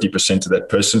 30% or 50% to that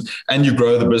person, and you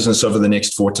grow the business over the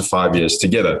next 4 to 5 years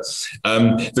together.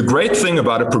 The great thing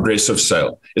about a progressive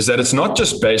sale is that it's not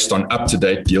just based on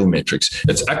up-to-date deal metrics.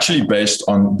 It's actually based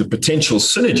on the potential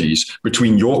synergies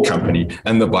between your company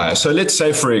and the buyer. So let's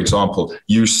say, for example,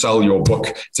 you sell your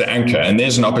book to Anchor, and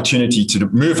there's an opportunity to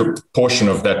move a portion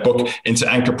of that book into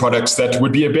Anchor products that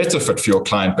would be a better fit for your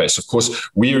client base. Of course,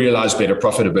 we realize better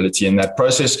profitability in that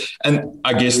process. And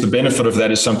I guess the benefit of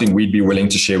that is something we'd be willing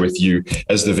to share with you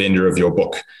as the vendor of your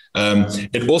book.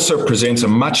 It also presents a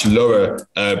much lower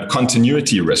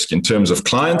continuity risk in terms of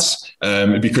clients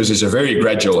because there's a very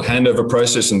gradual handover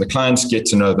process, and the clients get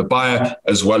to know the buyer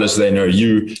as well as they know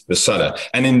you, the seller.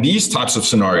 And in these types of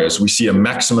scenarios, we see a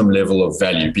maximum level of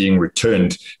value being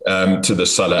returned to the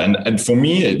seller. And for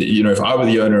me, if I were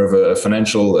the owner of a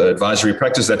financial advisory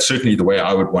practice, that's certainly the way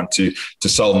I would want to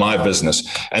sell my business.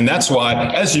 And that's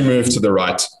why, as you move to the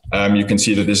right, you can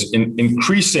see that there's an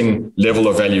increasing level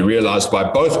of value realized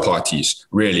by both parties,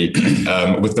 really,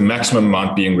 with the maximum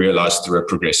amount being realized through a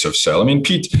progressive sale. I mean,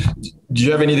 Pete, do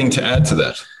you have anything to add to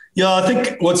that? Yeah, I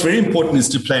think what's very important is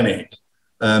to plan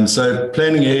ahead. So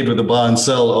planning ahead with a buy and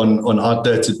sell on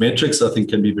outdated metrics, I think,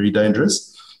 can be very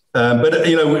dangerous. But,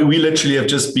 we literally have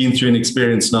just been through an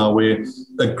experience now where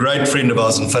a great friend of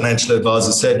ours and financial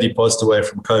advisor sadly passed away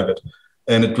from COVID.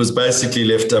 And it was basically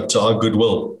left up to our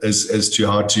goodwill as to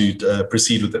how to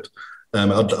proceed with it.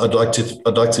 I'd like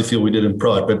to feel we did in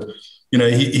pride, but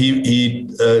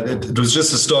it was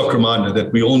just a stark reminder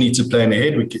that we all need to plan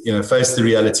ahead. We face the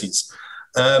realities,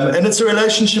 and it's a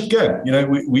relationship game.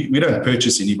 We don't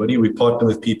purchase anybody; we partner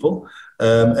with people,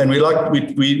 and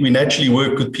we naturally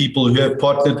work with people who have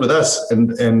partnered with us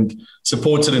and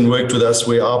supported and worked with us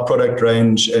where our product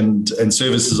range and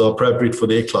services are appropriate for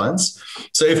their clients.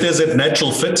 So if there's a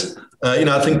natural fit,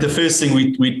 I think the first thing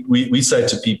we say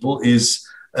to people is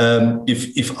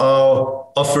if our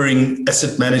offering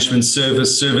asset management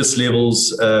service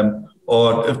levels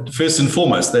are first and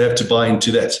foremost, they have to buy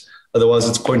into that. Otherwise,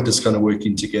 it's pointless kind of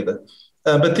working together.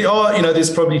 But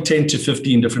there's probably 10 to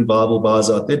 15 different viable buyers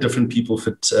out there. Different people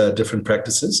fit different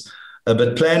practices.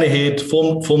 But plan ahead,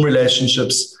 form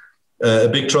relationships. A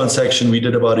big transaction we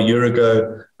did about a year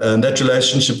ago, that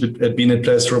relationship had been in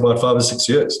place for about 5 or 6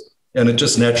 years, and it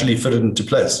just naturally fitted into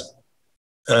place.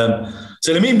 So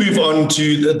let me move on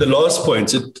to the last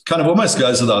point. It kind of almost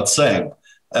goes without saying,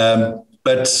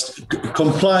 but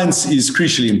compliance is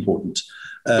crucially important.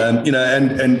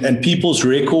 And people's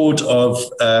record of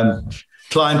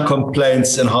client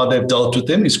complaints and how they've dealt with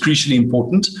them is crucially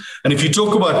important. And if you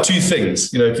talk about two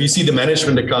things, if you see the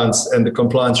management accounts and the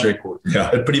compliance record,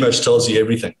 it pretty much tells you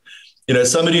everything.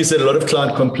 Somebody who's had a lot of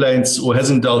client complaints or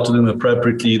hasn't dealt with them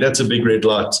appropriately, that's a big red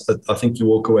light. I think you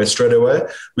walk away straight away.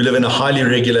 We live in a highly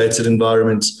regulated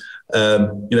environment.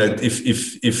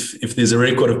 If there's a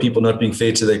record of people not being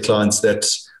fair to their clients,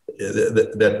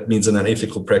 that means an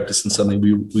unethical practice and something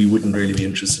we wouldn't really be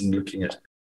interested in looking at.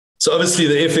 So obviously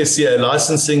the FSCA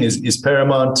licensing is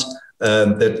paramount,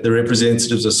 that the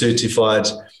representatives are certified,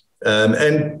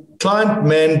 and client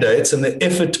mandates and the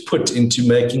effort put into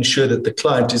making sure that the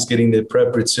client is getting the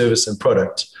appropriate service and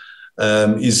product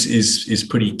is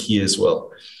pretty key as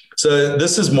well. So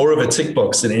this is more of a tick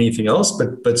box than anything else,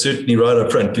 but certainly right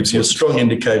up front gives you a strong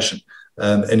indication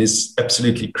and is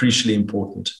absolutely crucially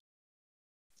important.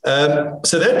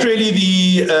 So that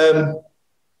really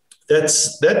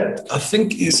that I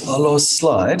think is our last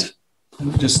slide.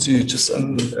 Just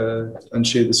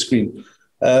unshare the screen.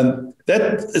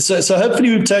 So hopefully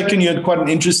we've taken you on quite an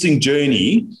interesting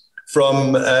journey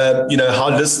from how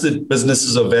listed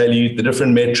businesses are valued, the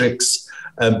different metrics,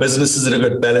 businesses that have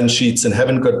got balance sheets and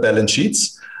haven't got balance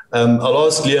sheets. I'll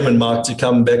ask Liam and Mark to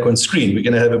come back on screen. We're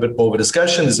going to have a bit more of a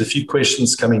discussion. There's a few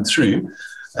questions coming through.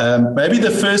 Maybe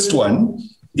the first one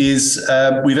is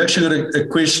we've actually got a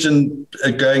question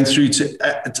going through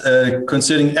to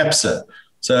concerning ABSA.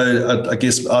 So I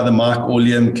guess either Mark or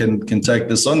Liam can take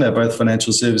this on. They're both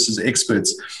financial services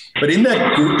experts. But in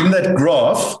that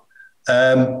graph,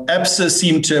 ABSA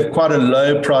seemed to have quite a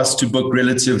low price to book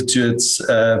relative to its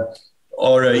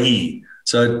ROE.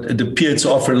 So it appeared to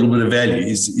offer a little bit of value.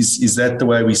 Is that the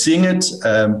way we're seeing it?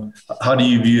 How do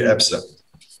you view ABSA?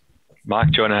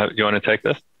 Mark, do you want to take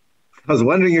this? I was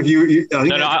wondering if you... I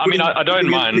don't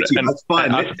mind. That's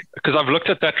fine. Because I've looked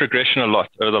at that regression a lot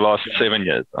over the last 7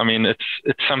 years. I mean, it's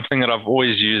something that I've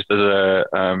always used as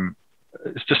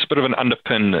it's just a bit of an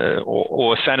underpin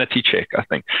or a sanity check, I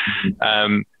think.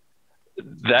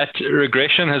 That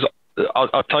regression has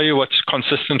I'll tell you what's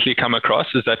consistently come across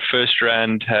is that First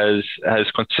Rand has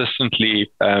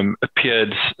consistently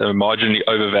appeared marginally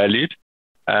overvalued.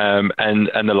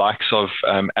 And the likes of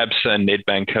ABSA and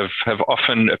Nedbank have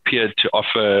often appeared to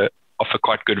offer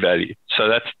quite good value. So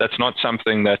that's not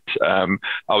something that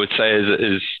I would say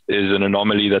is an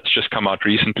anomaly that's just come out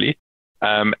recently.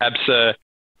 ABSA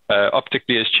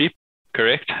optically is cheap,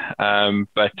 correct?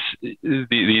 But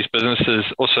these businesses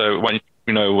also,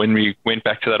 when we went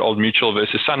back to that old mutual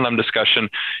versus Sanlam discussion,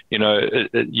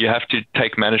 you have to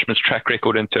take management's track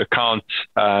record into account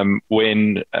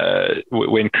when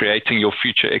creating your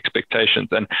future expectations.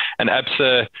 And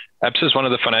ABSA is one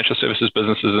of the financial services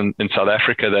businesses in South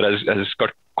Africa that has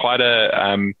got quite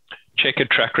a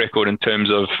checkered track record in terms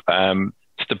of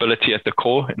stability at the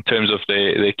core, in terms of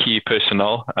their key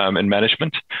personnel and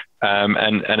management,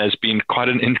 and has been quite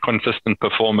an inconsistent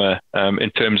performer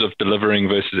in terms of delivering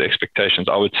versus expectations,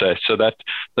 I would say. So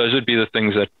those would be the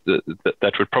things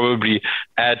that would probably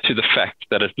add to the fact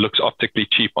that it looks optically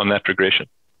cheap on that regression.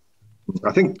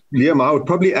 I think, Liam, I would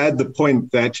probably add the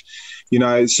point that,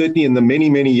 certainly in the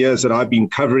many, many years that I've been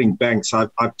covering banks,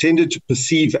 I've tended to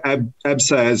perceive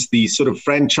ABSA as the sort of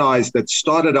franchise that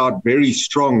started out very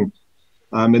strong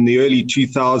in the early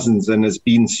 2000s and has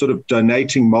been sort of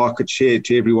donating market share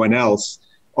to everyone else.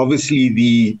 Obviously,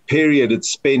 the period it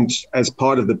spent as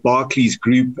part of the Barclays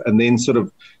group and then sort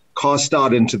of cast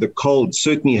out into the cold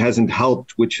certainly hasn't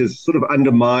helped, which has sort of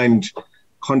undermined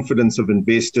confidence of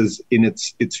investors in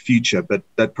its future. But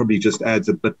that probably just adds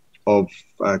a bit of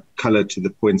color to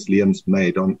the points Liam's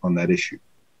made on that issue.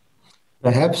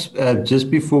 Perhaps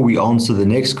just before we answer the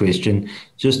next question,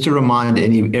 just to remind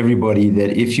everybody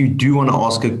that if you do want to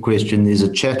ask a question, there's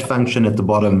a chat function at the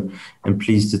bottom, and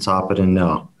please to type it in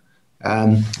now.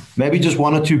 Maybe just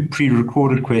one or two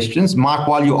pre-recorded questions. Mike,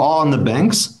 while you are on the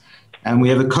banks, and we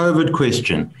have a COVID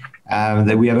question,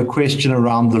 that we have a question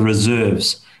around the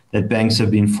reserves that banks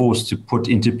have been forced to put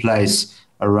into place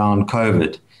around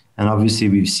COVID. And obviously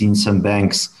we've seen some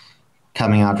banks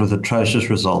coming out with atrocious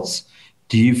results.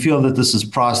 Do you feel that this is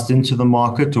priced into the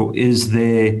market, or is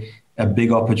there a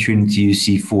big opportunity you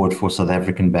see forward for South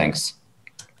African banks?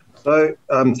 So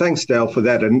thanks, Dale, for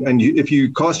that. And if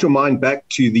you cast your mind back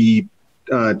to the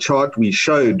chart we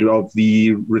showed of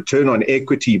the return on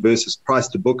equity versus price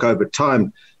to book over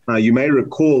time, you may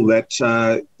recall that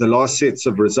the last sets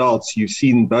of results, you've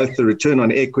seen both the return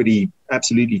on equity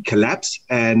absolutely collapse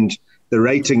and the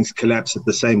ratings collapse at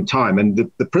the same time. And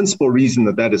the principal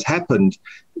reason that has happened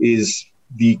is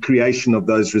the creation of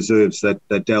those reserves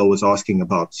that Dale was asking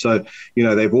about. So,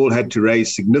 they've all had to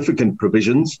raise significant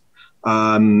provisions.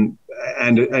 And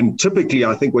typically,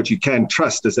 I think what you can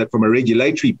trust is that from a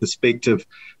regulatory perspective,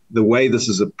 the way this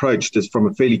is approached is from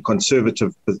a fairly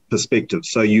conservative perspective.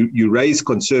 So you raise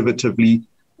conservatively,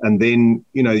 and then,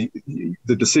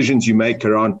 the decisions you make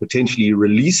around potentially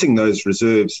releasing those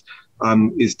reserves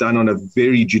is done on a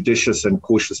very judicious and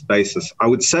cautious basis. I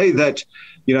would say that,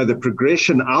 the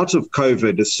progression out of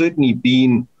COVID has certainly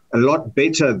been a lot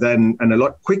better and a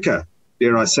lot quicker,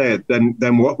 dare I say it,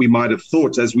 than what we might have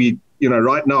thought. As we,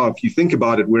 right now, if you think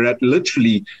about it, we're at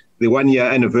literally the 1-year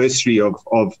anniversary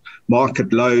of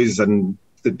market lows and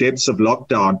the depths of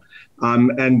lockdown.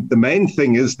 And the main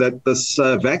thing is that this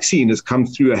vaccine has come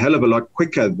through a hell of a lot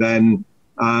quicker than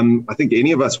I think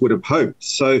any of us would have hoped.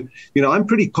 So, I'm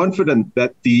pretty confident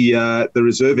that the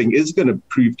reserving is going to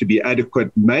prove to be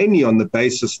adequate, mainly on the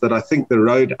basis that I think the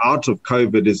road out of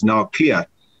COVID is now clear.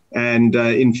 And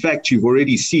in fact, you've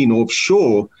already seen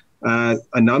offshore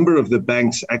a number of the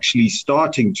banks actually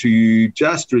starting to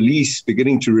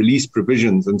beginning to release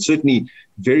provisions, and certainly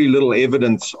very little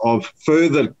evidence of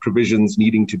further provisions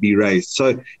needing to be raised.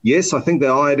 So yes, I think they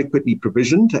are adequately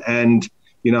provisioned, and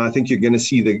I think you're going to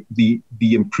see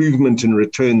the improvement in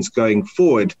returns going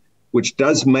forward, which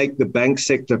does make the bank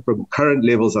sector from current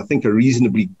levels, I think, a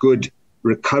reasonably good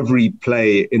recovery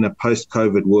play in a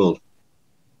post-COVID world.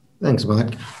 Thanks,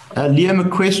 Mike. Liam, a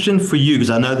question for you, because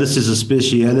I know this is a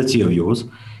speciality of yours.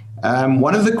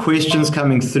 One of the questions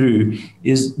coming through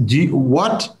is,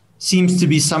 what seems to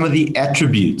be some of the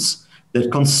attributes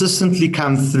that consistently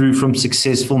come through from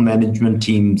successful management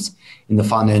teams in the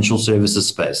financial services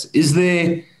space? Is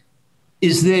there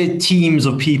teams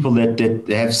of people that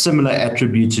have similar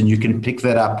attributes, and you can pick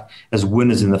that up as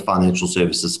winners in the financial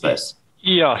services space?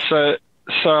 Yeah, so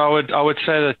I would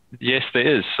say that yes,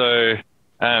 there is. So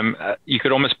you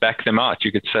could almost back them out.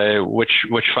 You could say which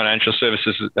financial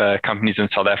services companies in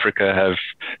South Africa have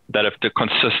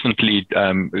consistently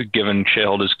given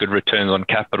shareholders good returns on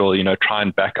capital. Try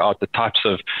and back out the types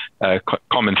of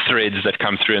common threads that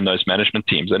come through in those management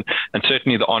teams, and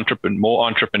certainly the more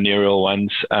entrepreneurial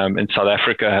ones in South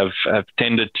Africa have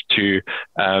tended to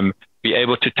be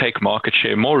able to take market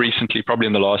share more recently, probably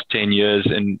in the last 10 years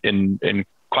in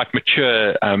quite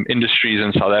mature industries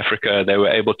in South Africa. They were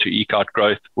able to eke out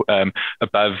growth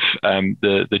above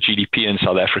the GDP in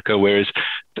South Africa, whereas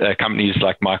companies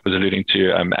like Mike was alluding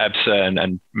to, ABSA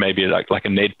and maybe like a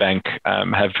Nedbank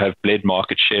have bled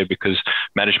market share because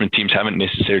management teams haven't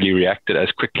necessarily reacted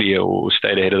as quickly or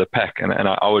stayed ahead of the pack. And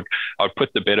I would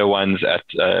put the better ones at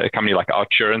a company like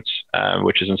Outsurance,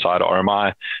 which is inside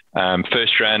RMI,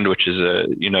 FirstRand, which is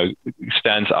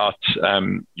stands out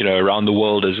around the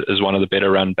world as one of the better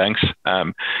run banks,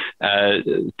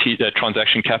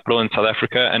 Transaction Capital in South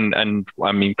Africa, and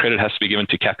I mean, credit has to be given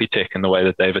to Capitec in the way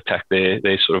that they've attacked their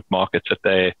sort of markets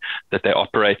that they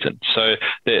operate in. So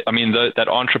that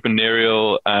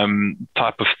entrepreneurial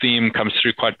type of theme comes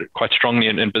through quite strongly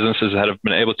in businesses that have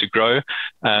been able to grow.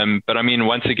 But I mean,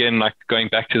 once again, like going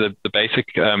back to the basic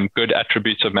good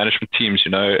attributes of management teams,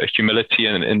 humility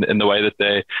in the way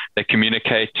that they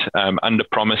communicate, under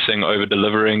promising, over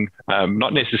delivering,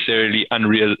 not necessarily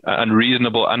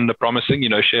unreasonable under promising.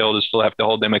 Shareholders still have to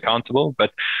hold them accountable,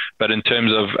 but in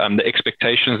terms of the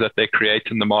expectations that they create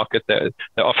in the market, they're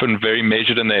often very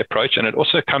measured in their approach, and it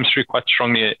also comes through quite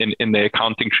strongly in their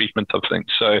accounting treatment of things.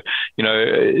 So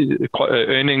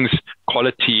earnings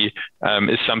quality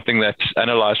is something that's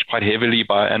analyzed quite heavily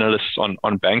by analysts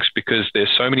on banks, because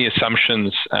there's so many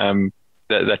assumptions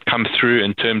that come through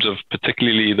in terms of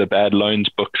particularly the bad loans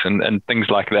books and things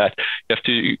like that. You have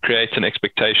to create an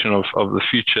expectation of the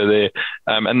future there.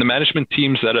 And the management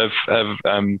teams that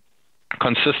have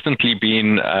consistently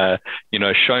been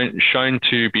shown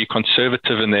to be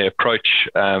conservative in their approach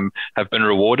have been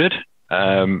rewarded.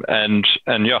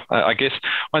 I guess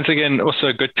once again, also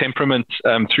a good temperament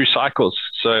through cycles.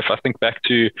 So if I think back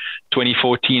to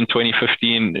 2014,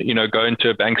 2015, go into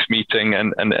a bank's meeting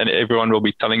and everyone will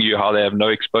be telling you how they have no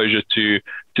exposure to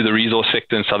the resource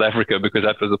sector in South Africa because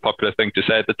that was a popular thing to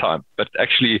say at the time. But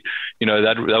actually,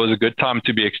 that was a good time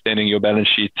to be extending your balance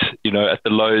sheet, at the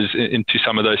lows into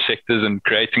some of those sectors and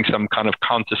creating some kind of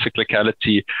counter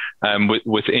cyclicality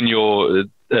within your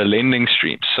lending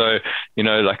stream. So,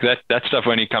 like that stuff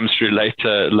only comes through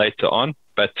later on.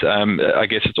 But I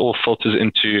guess it all filters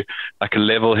into like a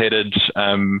level-headed,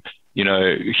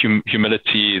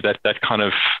 humility, that kind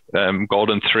of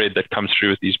golden thread that comes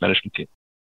through with these management teams.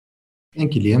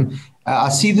 Thank you, Liam. I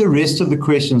see the rest of the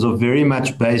questions are very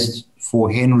much based for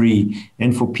Henry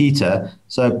and for Peter.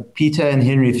 So Peter and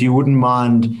Henry, if you wouldn't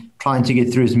mind trying to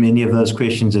get through as many of those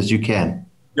questions as you can.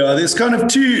 Yeah, there's kind of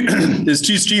two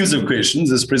streams of questions.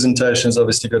 This presentation has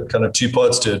obviously got kind of two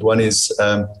parts to it. One is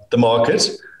the market,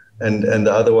 and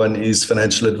the other one is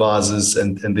financial advisors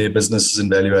and their businesses and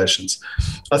valuations.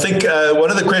 I think one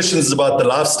of the questions is about the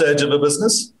life stage of a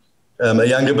business. A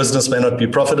younger business may not be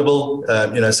profitable.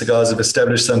 So guys have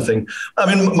established something. I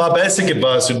mean, my basic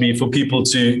advice would be for people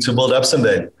to build up some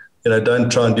value.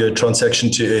 Don't try and do a transaction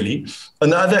too early.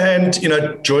 On the other hand,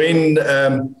 join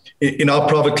in our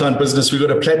private client business. We've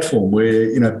got a platform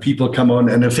where people come on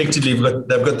and effectively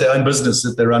they've got their own business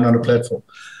that they run on a platform.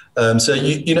 So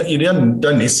you don't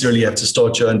necessarily have to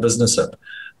start your own business up.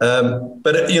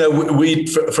 But we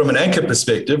from an anchor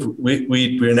perspective,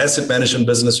 we're an asset management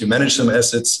business. We manage some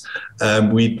assets.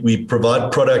 We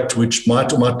provide product which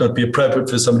might or might not be appropriate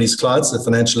for somebody's clients. The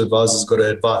financial advisor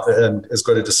has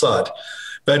got to decide.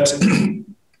 But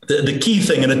the key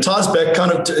thing, and it ties back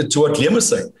kind of to what Liam was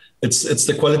saying, it's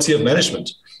the quality of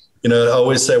management. I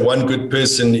always say one good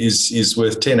person is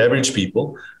worth 10 average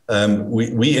people.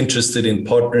 We're interested in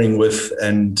partnering with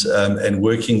and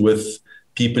working with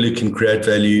people who can create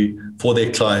value for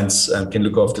their clients, can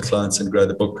look after clients and grow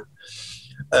the book.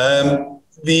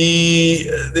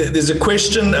 There's a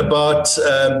question about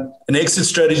an exit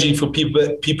strategy for people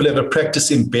who have a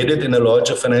practice embedded in a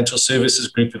larger financial services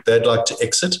group if they'd like to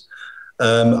exit.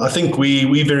 I think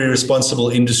we're very responsible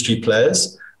industry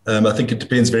players. I think it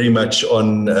depends very much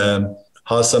on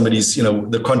how somebody's,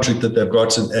 the contract that they've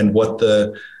got and what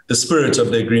the spirit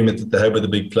of the agreement that they have with a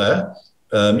big player.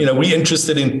 We're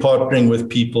interested in partnering with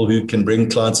people who can bring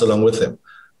clients along with them.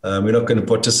 We're not going to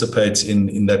participate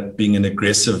in that being an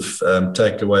aggressive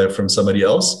takeaway from somebody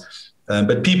else.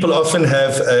 But people often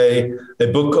have a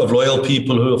book of loyal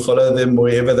people who will follow them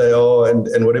wherever they are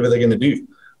and whatever they're going to do.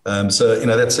 So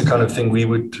that's the kind of thing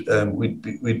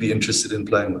we'd be interested in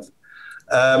playing with.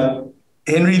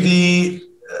 Henry,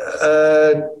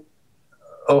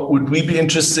 would we be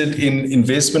interested in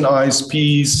investment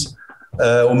ISPs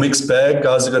or mixed bag?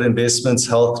 Guys who got investments,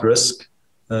 health, risk.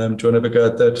 Do you want to have a go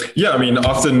at that? Yeah, I mean,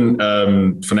 often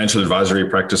financial advisory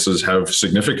practices have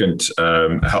significant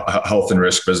health and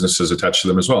risk businesses attached to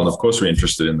them as well. And of course, we're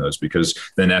interested in those because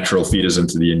they're natural feeders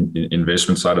into the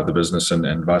investment side of the business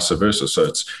and vice versa. So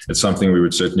it's something we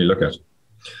would certainly look at.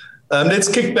 Let's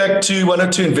kick back to one or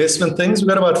two investment things. We've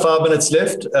got about 5 minutes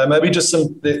left. Maybe just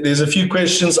there's a few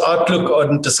questions. Outlook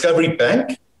on Discovery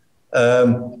Bank.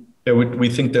 We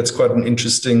think that's quite an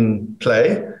interesting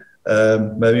play.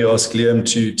 Maybe ask Liam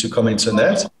to comment on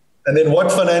that. And then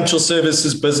what financial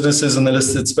services businesses in the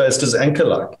listed space does Anchor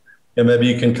like? And maybe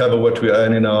you can cover what we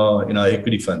own in our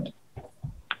equity fund.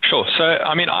 Sure. So,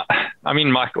 I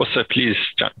mean, Mike, also please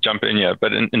jump in here.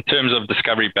 But in terms of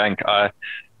Discovery Bank,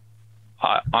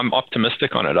 I'm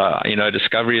optimistic on it.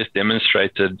 Discovery has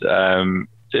demonstrated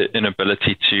an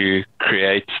ability to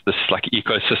create this like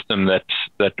ecosystem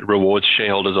that rewards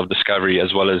shareholders of Discovery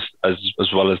as well as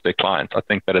their clients. I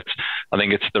think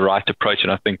it's the right approach,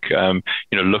 and I think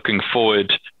looking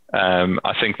forward,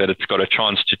 I think that it's got a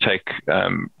chance to take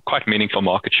quite meaningful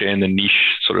market share in the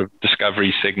niche sort of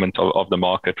discovery segment of the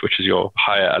market, which is your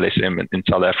higher LSM in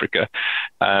South Africa.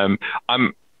 I'm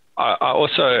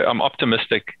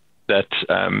optimistic that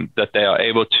they are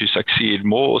able to succeed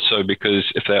more also because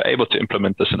if they're able to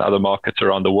implement this in other markets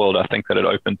around the world, I think that it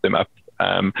opens them up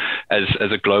as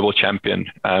a global champion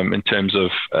in terms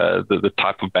of the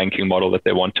type of banking model that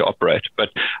they want to operate.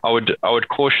 But I would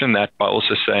caution that by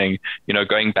also saying,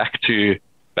 going back to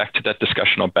that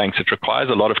discussion of banks, it requires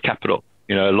a lot of capital.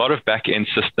 A lot of back-end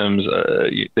systems,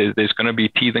 there's going to be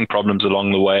teething problems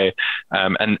along the way,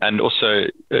 and also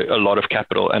a lot of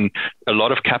capital. And a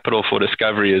lot of capital for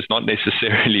Discovery is not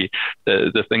necessarily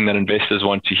the thing that investors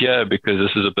want to hear, because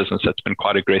this is a business that's been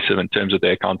quite aggressive in terms of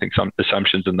their accounting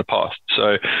assumptions in the past.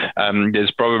 So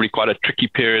there's probably quite a tricky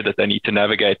period that they need to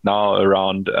navigate now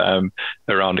around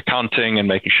accounting and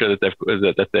making sure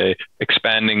that they're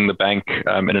expanding the bank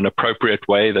in an appropriate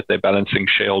way, that they're balancing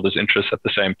shareholders' interests at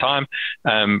the same time.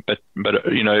 But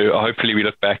hopefully we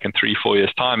look back in 3-4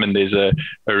 years' time and there's a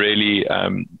really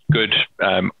good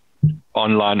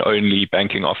online-only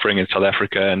banking offering in South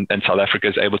Africa, and South Africa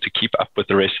is able to keep up with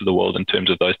the rest of the world in terms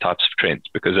of those types of trends,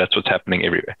 because that's what's happening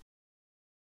everywhere.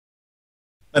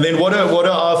 And then what are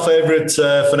our favorite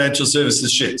financial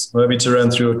services shares? Maybe to run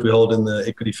through what we hold in the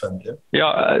equity fund.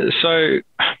 So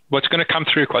what's going to come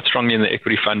through quite strongly in the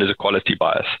equity fund is a quality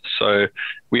bias. So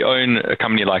we own a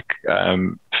company like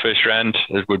FirstRand,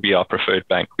 it would be our preferred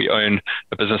bank. We own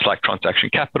a business like Transaction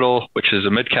Capital, which is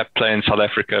a mid-cap play in South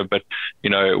Africa. But,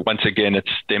 once again,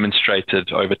 it's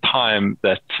demonstrated over time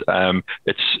that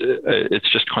it's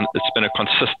been a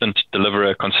consistent deliverer,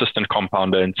 a consistent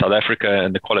compounder in South Africa,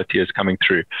 and the quality is coming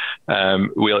through.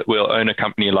 We'll own a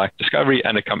company like Discovery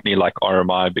and a company like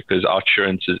RMI, because our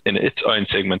insurance is in its own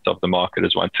segment of the market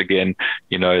is once again,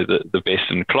 the best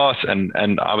in class.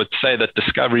 And I would say that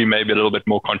Discovery may be a little bit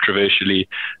more controversially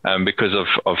because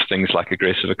of things like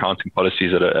aggressive accounting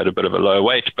policies at a bit of a lower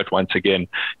weight. But once again,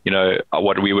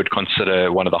 what we would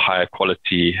consider one of the higher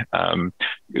quality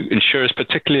insurers,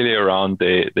 particularly around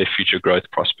their future growth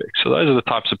prospects. So those are the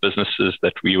types of businesses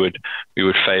that we would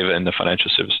favor in the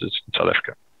financial services in South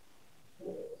Africa.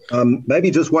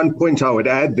 Maybe just one point I would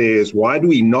add there is, why do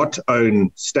we not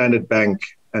own Standard Bank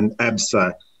and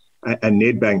ABSA and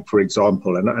Nedbank, for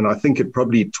example? And I think it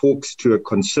probably talks to a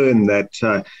concern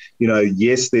that,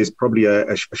 yes, there's probably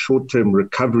a short-term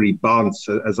recovery bounce,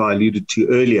 as I alluded to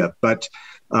earlier. But,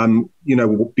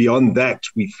 beyond that,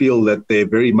 we feel that they're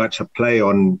very much a play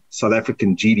on South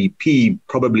African GDP,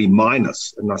 probably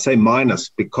minus. And I say minus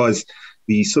because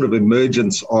the sort of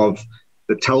emergence of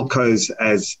the telcos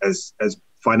as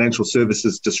financial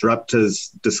services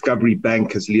disruptors, Discovery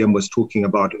Bank, as Liam was talking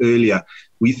about earlier,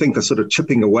 we think are sort of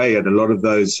chipping away at a lot of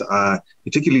those,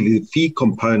 particularly the fee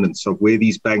components of where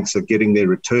these banks are getting their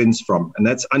returns from. And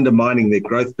that's undermining their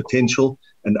growth potential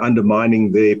and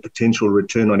undermining their potential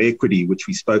return on equity, which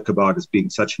we spoke about as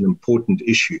being such an important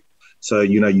issue. So,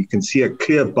 you can see a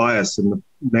clear bias in the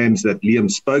names that Liam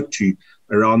spoke to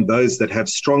around those that have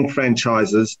strong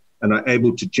franchises and are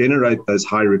able to generate those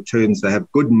high returns. They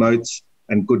have good moats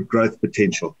and good growth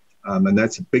potential. And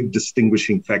that's a big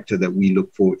distinguishing factor that we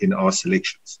look for in our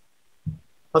selections.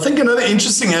 I think another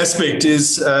interesting aspect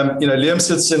is, Liam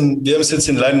sits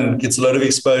in London, gets a lot of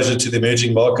exposure to the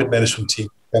emerging market management team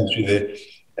come through there.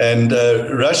 And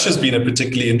Russia's been a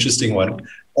particularly interesting one.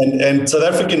 And South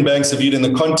African banks are viewed in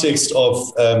the context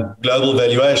of global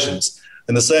valuations.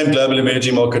 And the same global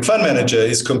emerging market fund manager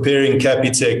is comparing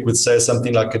Capitec with, say,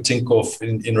 something like a Tinkoff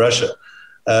in Russia.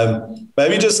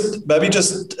 Maybe just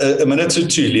a minute or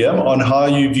two, Liam, on how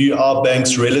you view our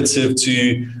banks relative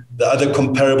to the other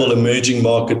comparable emerging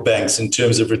market banks in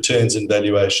terms of returns and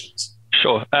valuations.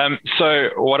 Sure. So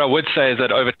what I would say is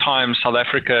that over time, South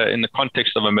Africa, in the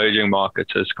context of emerging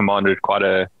markets, has commanded quite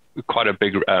a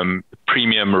big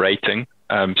premium rating.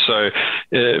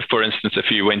 For instance,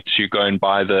 if you went to go and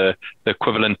buy the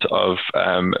equivalent of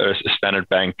a standard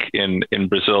bank in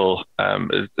Brazil,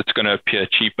 it's going to appear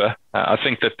cheaper. I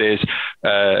think that there's,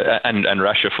 and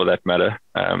Russia for that matter,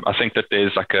 I think that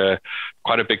there's like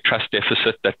quite a big trust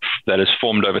deficit that has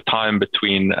formed over time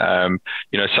between,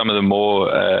 some of the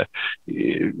more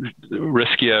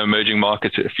riskier emerging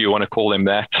markets, if you want to call them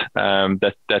that,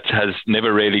 that has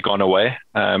never really gone away.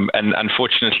 And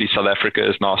unfortunately, South Africa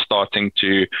is now starting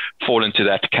to fall into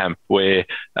that camp where,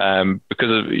 because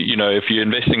of, if you're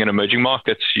investing in emerging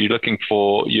markets, you're looking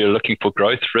for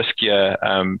growth, riskier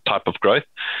type of growth.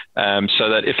 So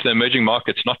that if the emerging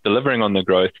market's not delivering on the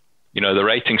growth, the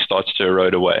rating starts to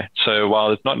erode away. So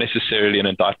while it's not necessarily an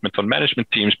indictment on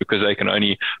management teams because they can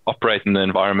only operate in the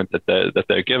environment that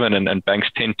they're given, and banks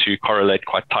tend to correlate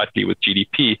quite tightly with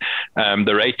GDP,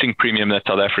 the rating premium that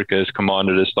South Africa has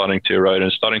commanded is starting to erode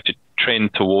and starting to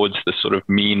trend towards the sort of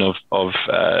mean of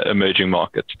emerging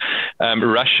markets.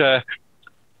 Russia,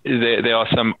 there are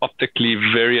some optically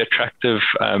very attractive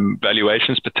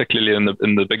valuations, particularly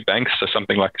in the big banks. So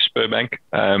something like Sberbank,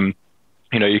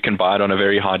 you can buy it on a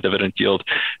very high dividend yield,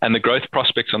 and the growth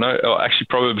prospects are actually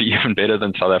probably even better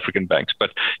than South African banks.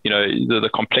 But the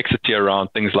complexity around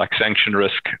things like sanction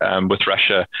risk with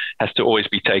Russia has to always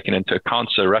be taken into account.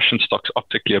 So Russian stocks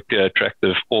optically appear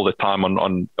attractive all the time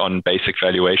on basic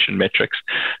valuation metrics.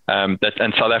 And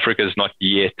South Africa is not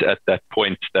yet at that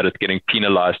point that it's getting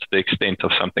penalized to the extent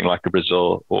of something like a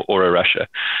Brazil or a Russia.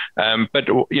 But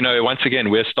once again,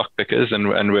 we're stock pickers, and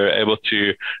we're able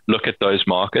to look at those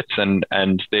markets and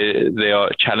there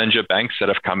are challenger banks that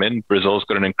have come in. Brazil's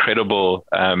got an incredible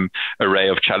array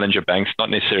of challenger banks, not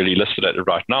necessarily listed at it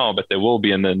right now, but there will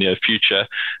be in the near future.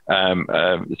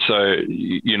 So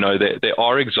there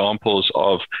are examples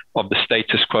of the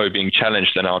status quo being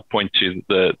challenged, and I would point to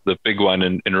the big one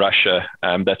in Russia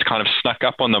that's kind of snuck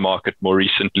up on the market more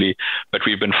recently, but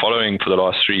we've been following for the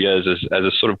last 3 years as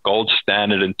a sort of gold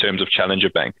standard in terms of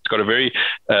challenger bank. It's got a very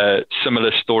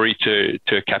similar story to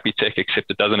a Capitec,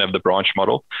 except it doesn't have the branch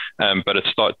model, but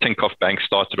Tinkoff Bank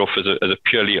started off as a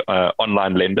purely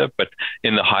online lender, but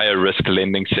in the higher risk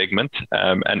lending segment.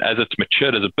 And as it's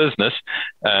matured as a business,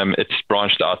 it's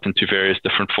branched out into various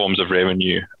different forms of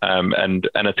revenue, and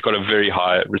it's got a very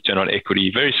high return on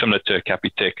equity, very similar to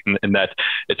Capitec in that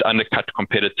it's undercut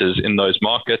competitors in those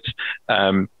markets.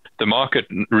 The market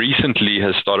recently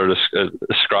has started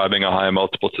ascribing a higher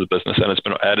multiple to the business, and it's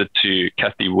been added to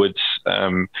Kathy Wood's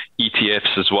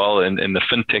ETFs as well in the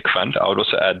fintech fund. I would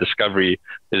also add Discovery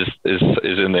is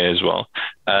in there as well.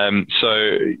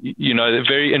 So they're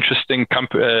very interesting,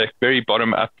 very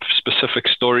bottom up specific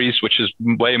stories, which is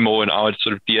way more in our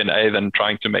sort of DNA than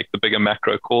trying to make the bigger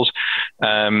macro calls.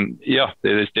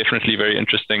 There's definitely very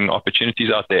interesting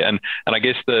opportunities out there, and I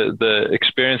guess the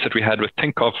experience that we had with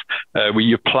Tinkoff,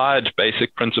 we applied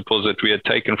basic principles that we had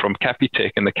taken from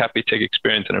Capitec and the Capitec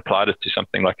experience and applied it to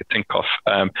something like a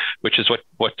Tinkoff, which is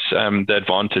what's the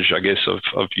advantage, I guess,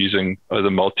 of using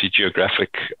the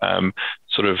multi-geographic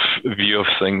sort of view of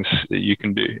things that you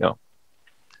can do. Yeah.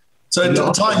 So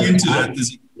to tie into that,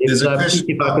 there's a question.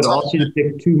 If I could ask you to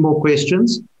take 2 more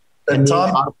questions. And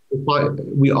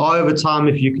we are over time.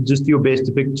 If you could just do your best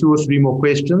to pick 2 or 3 more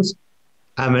questions.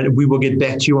 And we will get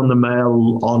back to you on the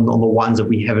mail on the ones that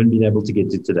we haven't been able to get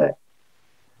to today.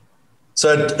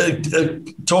 So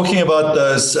talking about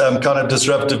those kind of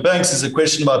disruptive banks is a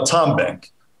question about TymeBank,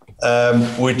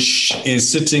 which is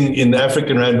sitting in the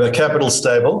African Rand capital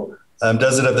stable.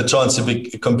 Does it have the chance of be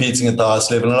competing at the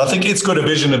highest level? And I think it's got a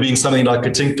vision of being something like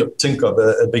a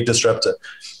Tinkoff, a big disruptor.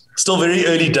 Still very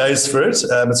early days for it.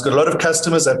 It's got a lot of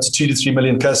customers, up to 2 to 3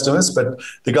 million customers, but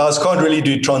the guys can't really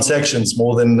do transactions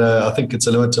more than, I think it's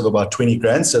a limit of about 20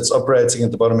 grand. So it's operating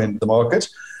at the bottom end of the market.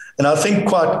 And I think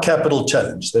quite capital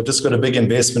challenged. They've just got a big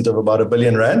investment of about R1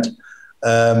 billion.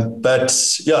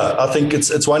 But yeah, I think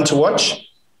it's one to watch.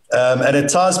 And it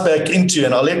ties back into,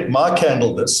 and I'll let Mike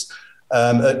handle this,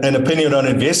 an opinion on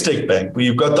Investec Bank, where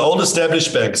you've got the old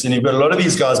established banks and you've got a lot of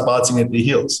these guys biting at their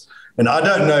heels. And I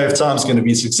don't know if Time's going to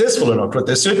be successful or not. What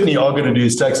they certainly are going to do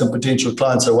is take some potential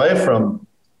clients away from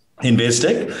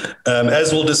Investec,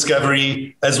 as will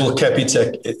Discovery, as will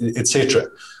Capitec, etc.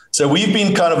 So we've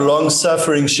been kind of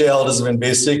long-suffering shareholders of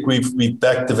Investec. We've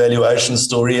backed the valuation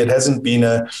story. It's been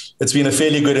a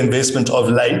fairly good investment of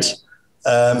late.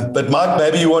 But Mike,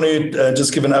 maybe you want to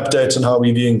just give an update on how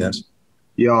we're viewing that.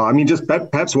 Yeah, I mean, just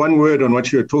perhaps one word on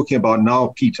what you're talking about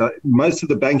now, Peter. Most of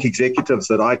the bank executives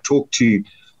that I talk to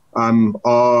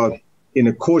are, in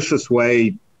a cautious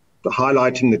way,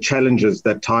 highlighting the challenges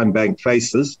that Time Bank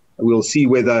faces. We'll see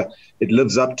whether it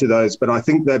lives up to those. But I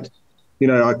think that,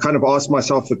 I kind of asked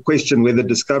myself the question whether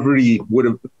Discovery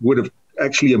would have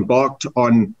actually embarked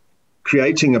on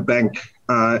creating a bank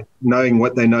knowing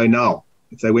what they know now,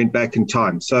 if they went back in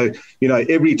time. So,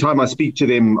 every time I speak to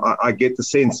them, I get the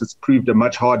sense it's proved a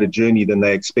much harder journey than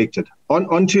they expected.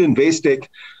 On to Investec,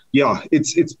 yeah,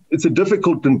 it's a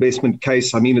difficult investment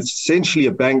case. I mean, it's essentially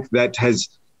a bank that has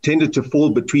tended to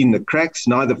fall between the cracks,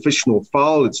 neither fish nor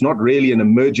fowl. It's not really an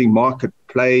emerging market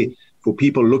play for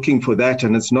people looking for that,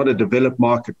 and it's not a developed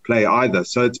market play either.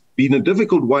 So it's been a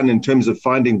difficult one in terms of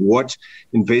finding what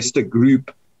investor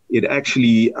group it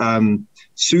actually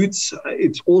suits.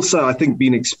 It's also, I think,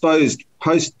 been exposed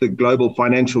post the global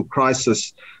financial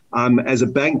crisis as a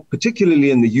bank,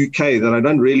 particularly in the UK, that I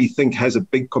don't really think has a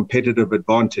big competitive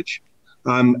advantage.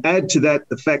 Add to that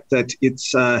the fact that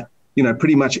it's,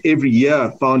 pretty much every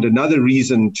year found another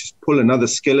reason to pull another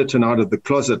skeleton out of the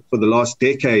closet for the last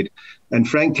decade. And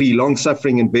frankly,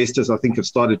 long-suffering investors, I think, have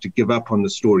started to give up on the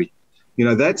story.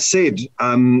 That said,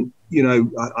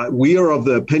 we are of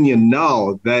the opinion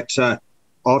now that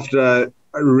after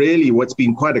really what's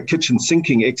been quite a kitchen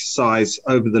sinking exercise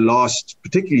over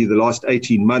particularly the last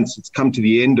 18 months, it's come to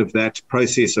the end of that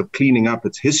process of cleaning up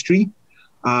its history.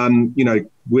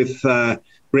 With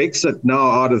Brexit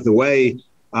now out of the way,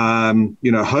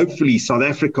 hopefully South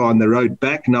Africa on the road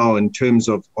back now in terms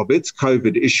of its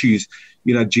COVID issues,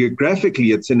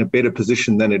 geographically it's in a better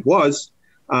position than it was.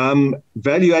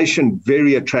 Valuation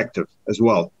very attractive as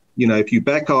well. If you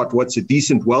back out what's a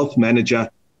decent wealth manager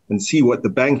and see what the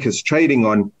bank is trading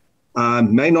on,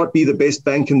 may not be the best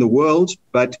bank in the world,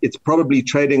 but it's probably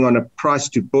trading on a price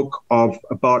to book of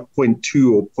about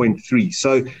 0.2 or 0.3.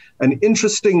 So an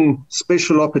interesting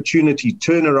special opportunity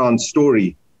turnaround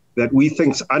story that we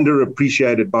think is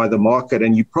underappreciated by the market.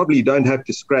 And you probably don't have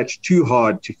to scratch too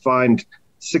hard to find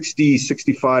 60,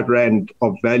 65 Rand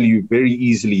of value very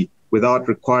easily without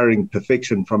requiring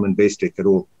perfection from Investec at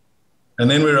all. And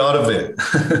then we're out of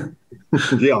there.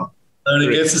 Yeah. And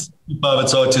it gets to 65,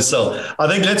 it's hard to sell. I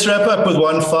think let's wrap up with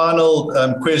one final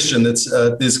question.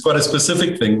 There's quite a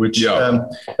specific thing, which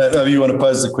maybe you want to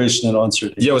pose the question and answer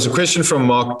it. Yeah, it was a question from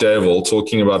Mark Dave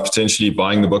talking about potentially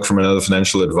buying the book from another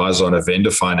financial advisor on a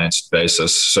vendor financed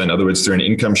basis. So in other words, through an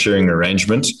income sharing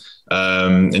arrangement.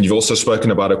 And you've also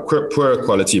spoken about a poorer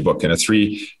quality book and a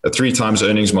three times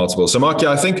earnings multiple. So Mark,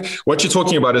 I think what you're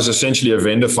talking about is essentially a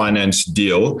vendor finance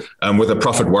deal with a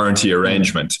profit warranty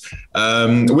arrangement,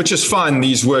 which is fine.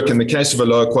 These work in the case of a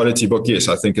lower quality book. Yes,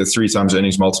 I think a 3 times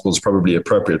earnings multiple is probably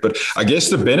appropriate. But I guess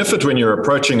the benefit when you're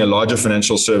approaching a larger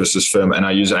financial services firm, and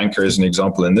I use Anchor as an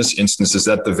example in this instance, is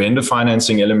that the vendor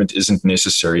financing element isn't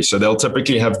necessary. So they'll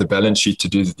typically have the balance sheet to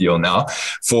do the deal now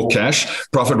for cash.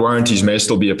 Profit warranties may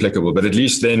still be applicable, but at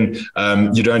least then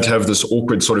you don't have this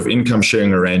awkward sort of income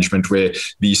sharing arrangement where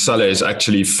the seller is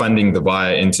actually funding the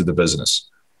buyer into the business.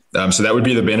 So that would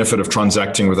be the benefit of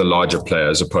transacting with a larger player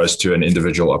as opposed to an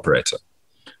individual operator.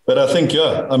 But I think,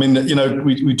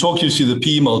 we talk you through the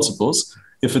P multiples.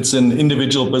 If it's an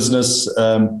individual business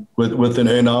with an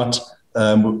earnout,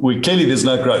 clearly there's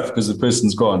no growth because the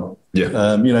person's gone.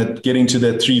 Yeah. Getting to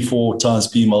that 3-4 times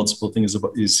P multiple thing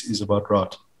is about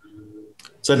right.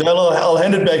 So Dale, I'll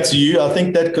hand it back to you. I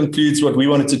think that concludes what we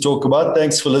wanted to talk about.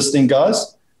 Thanks for listening,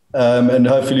 guys. And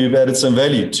hopefully we've added some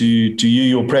value to you,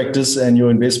 your practice and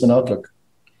your investment outlook.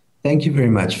 Thank you very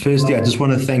much. Firstly, I just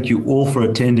want to thank you all for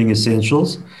attending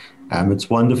Essentials. It's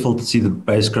wonderful to see the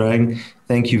base growing.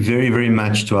 Thank you very, very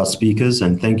much to our speakers,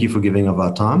 and thank you for giving of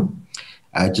our time.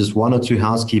 Just 1 or 2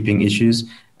 housekeeping issues.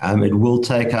 It will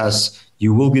take us,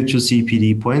 you will get your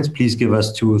CPD points. Please give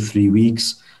us 2 or 3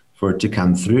 weeks for it to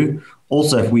come through.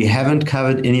 Also, if we haven't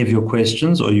covered any of your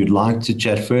questions or you'd like to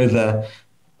chat further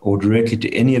or directly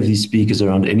to any of these speakers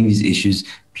around any of these issues,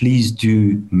 please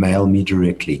do mail me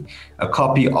directly. A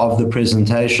copy of the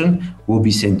presentation will be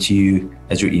sent to you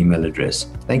as your email address.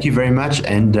 Thank you very much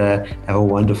and have a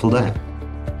wonderful day.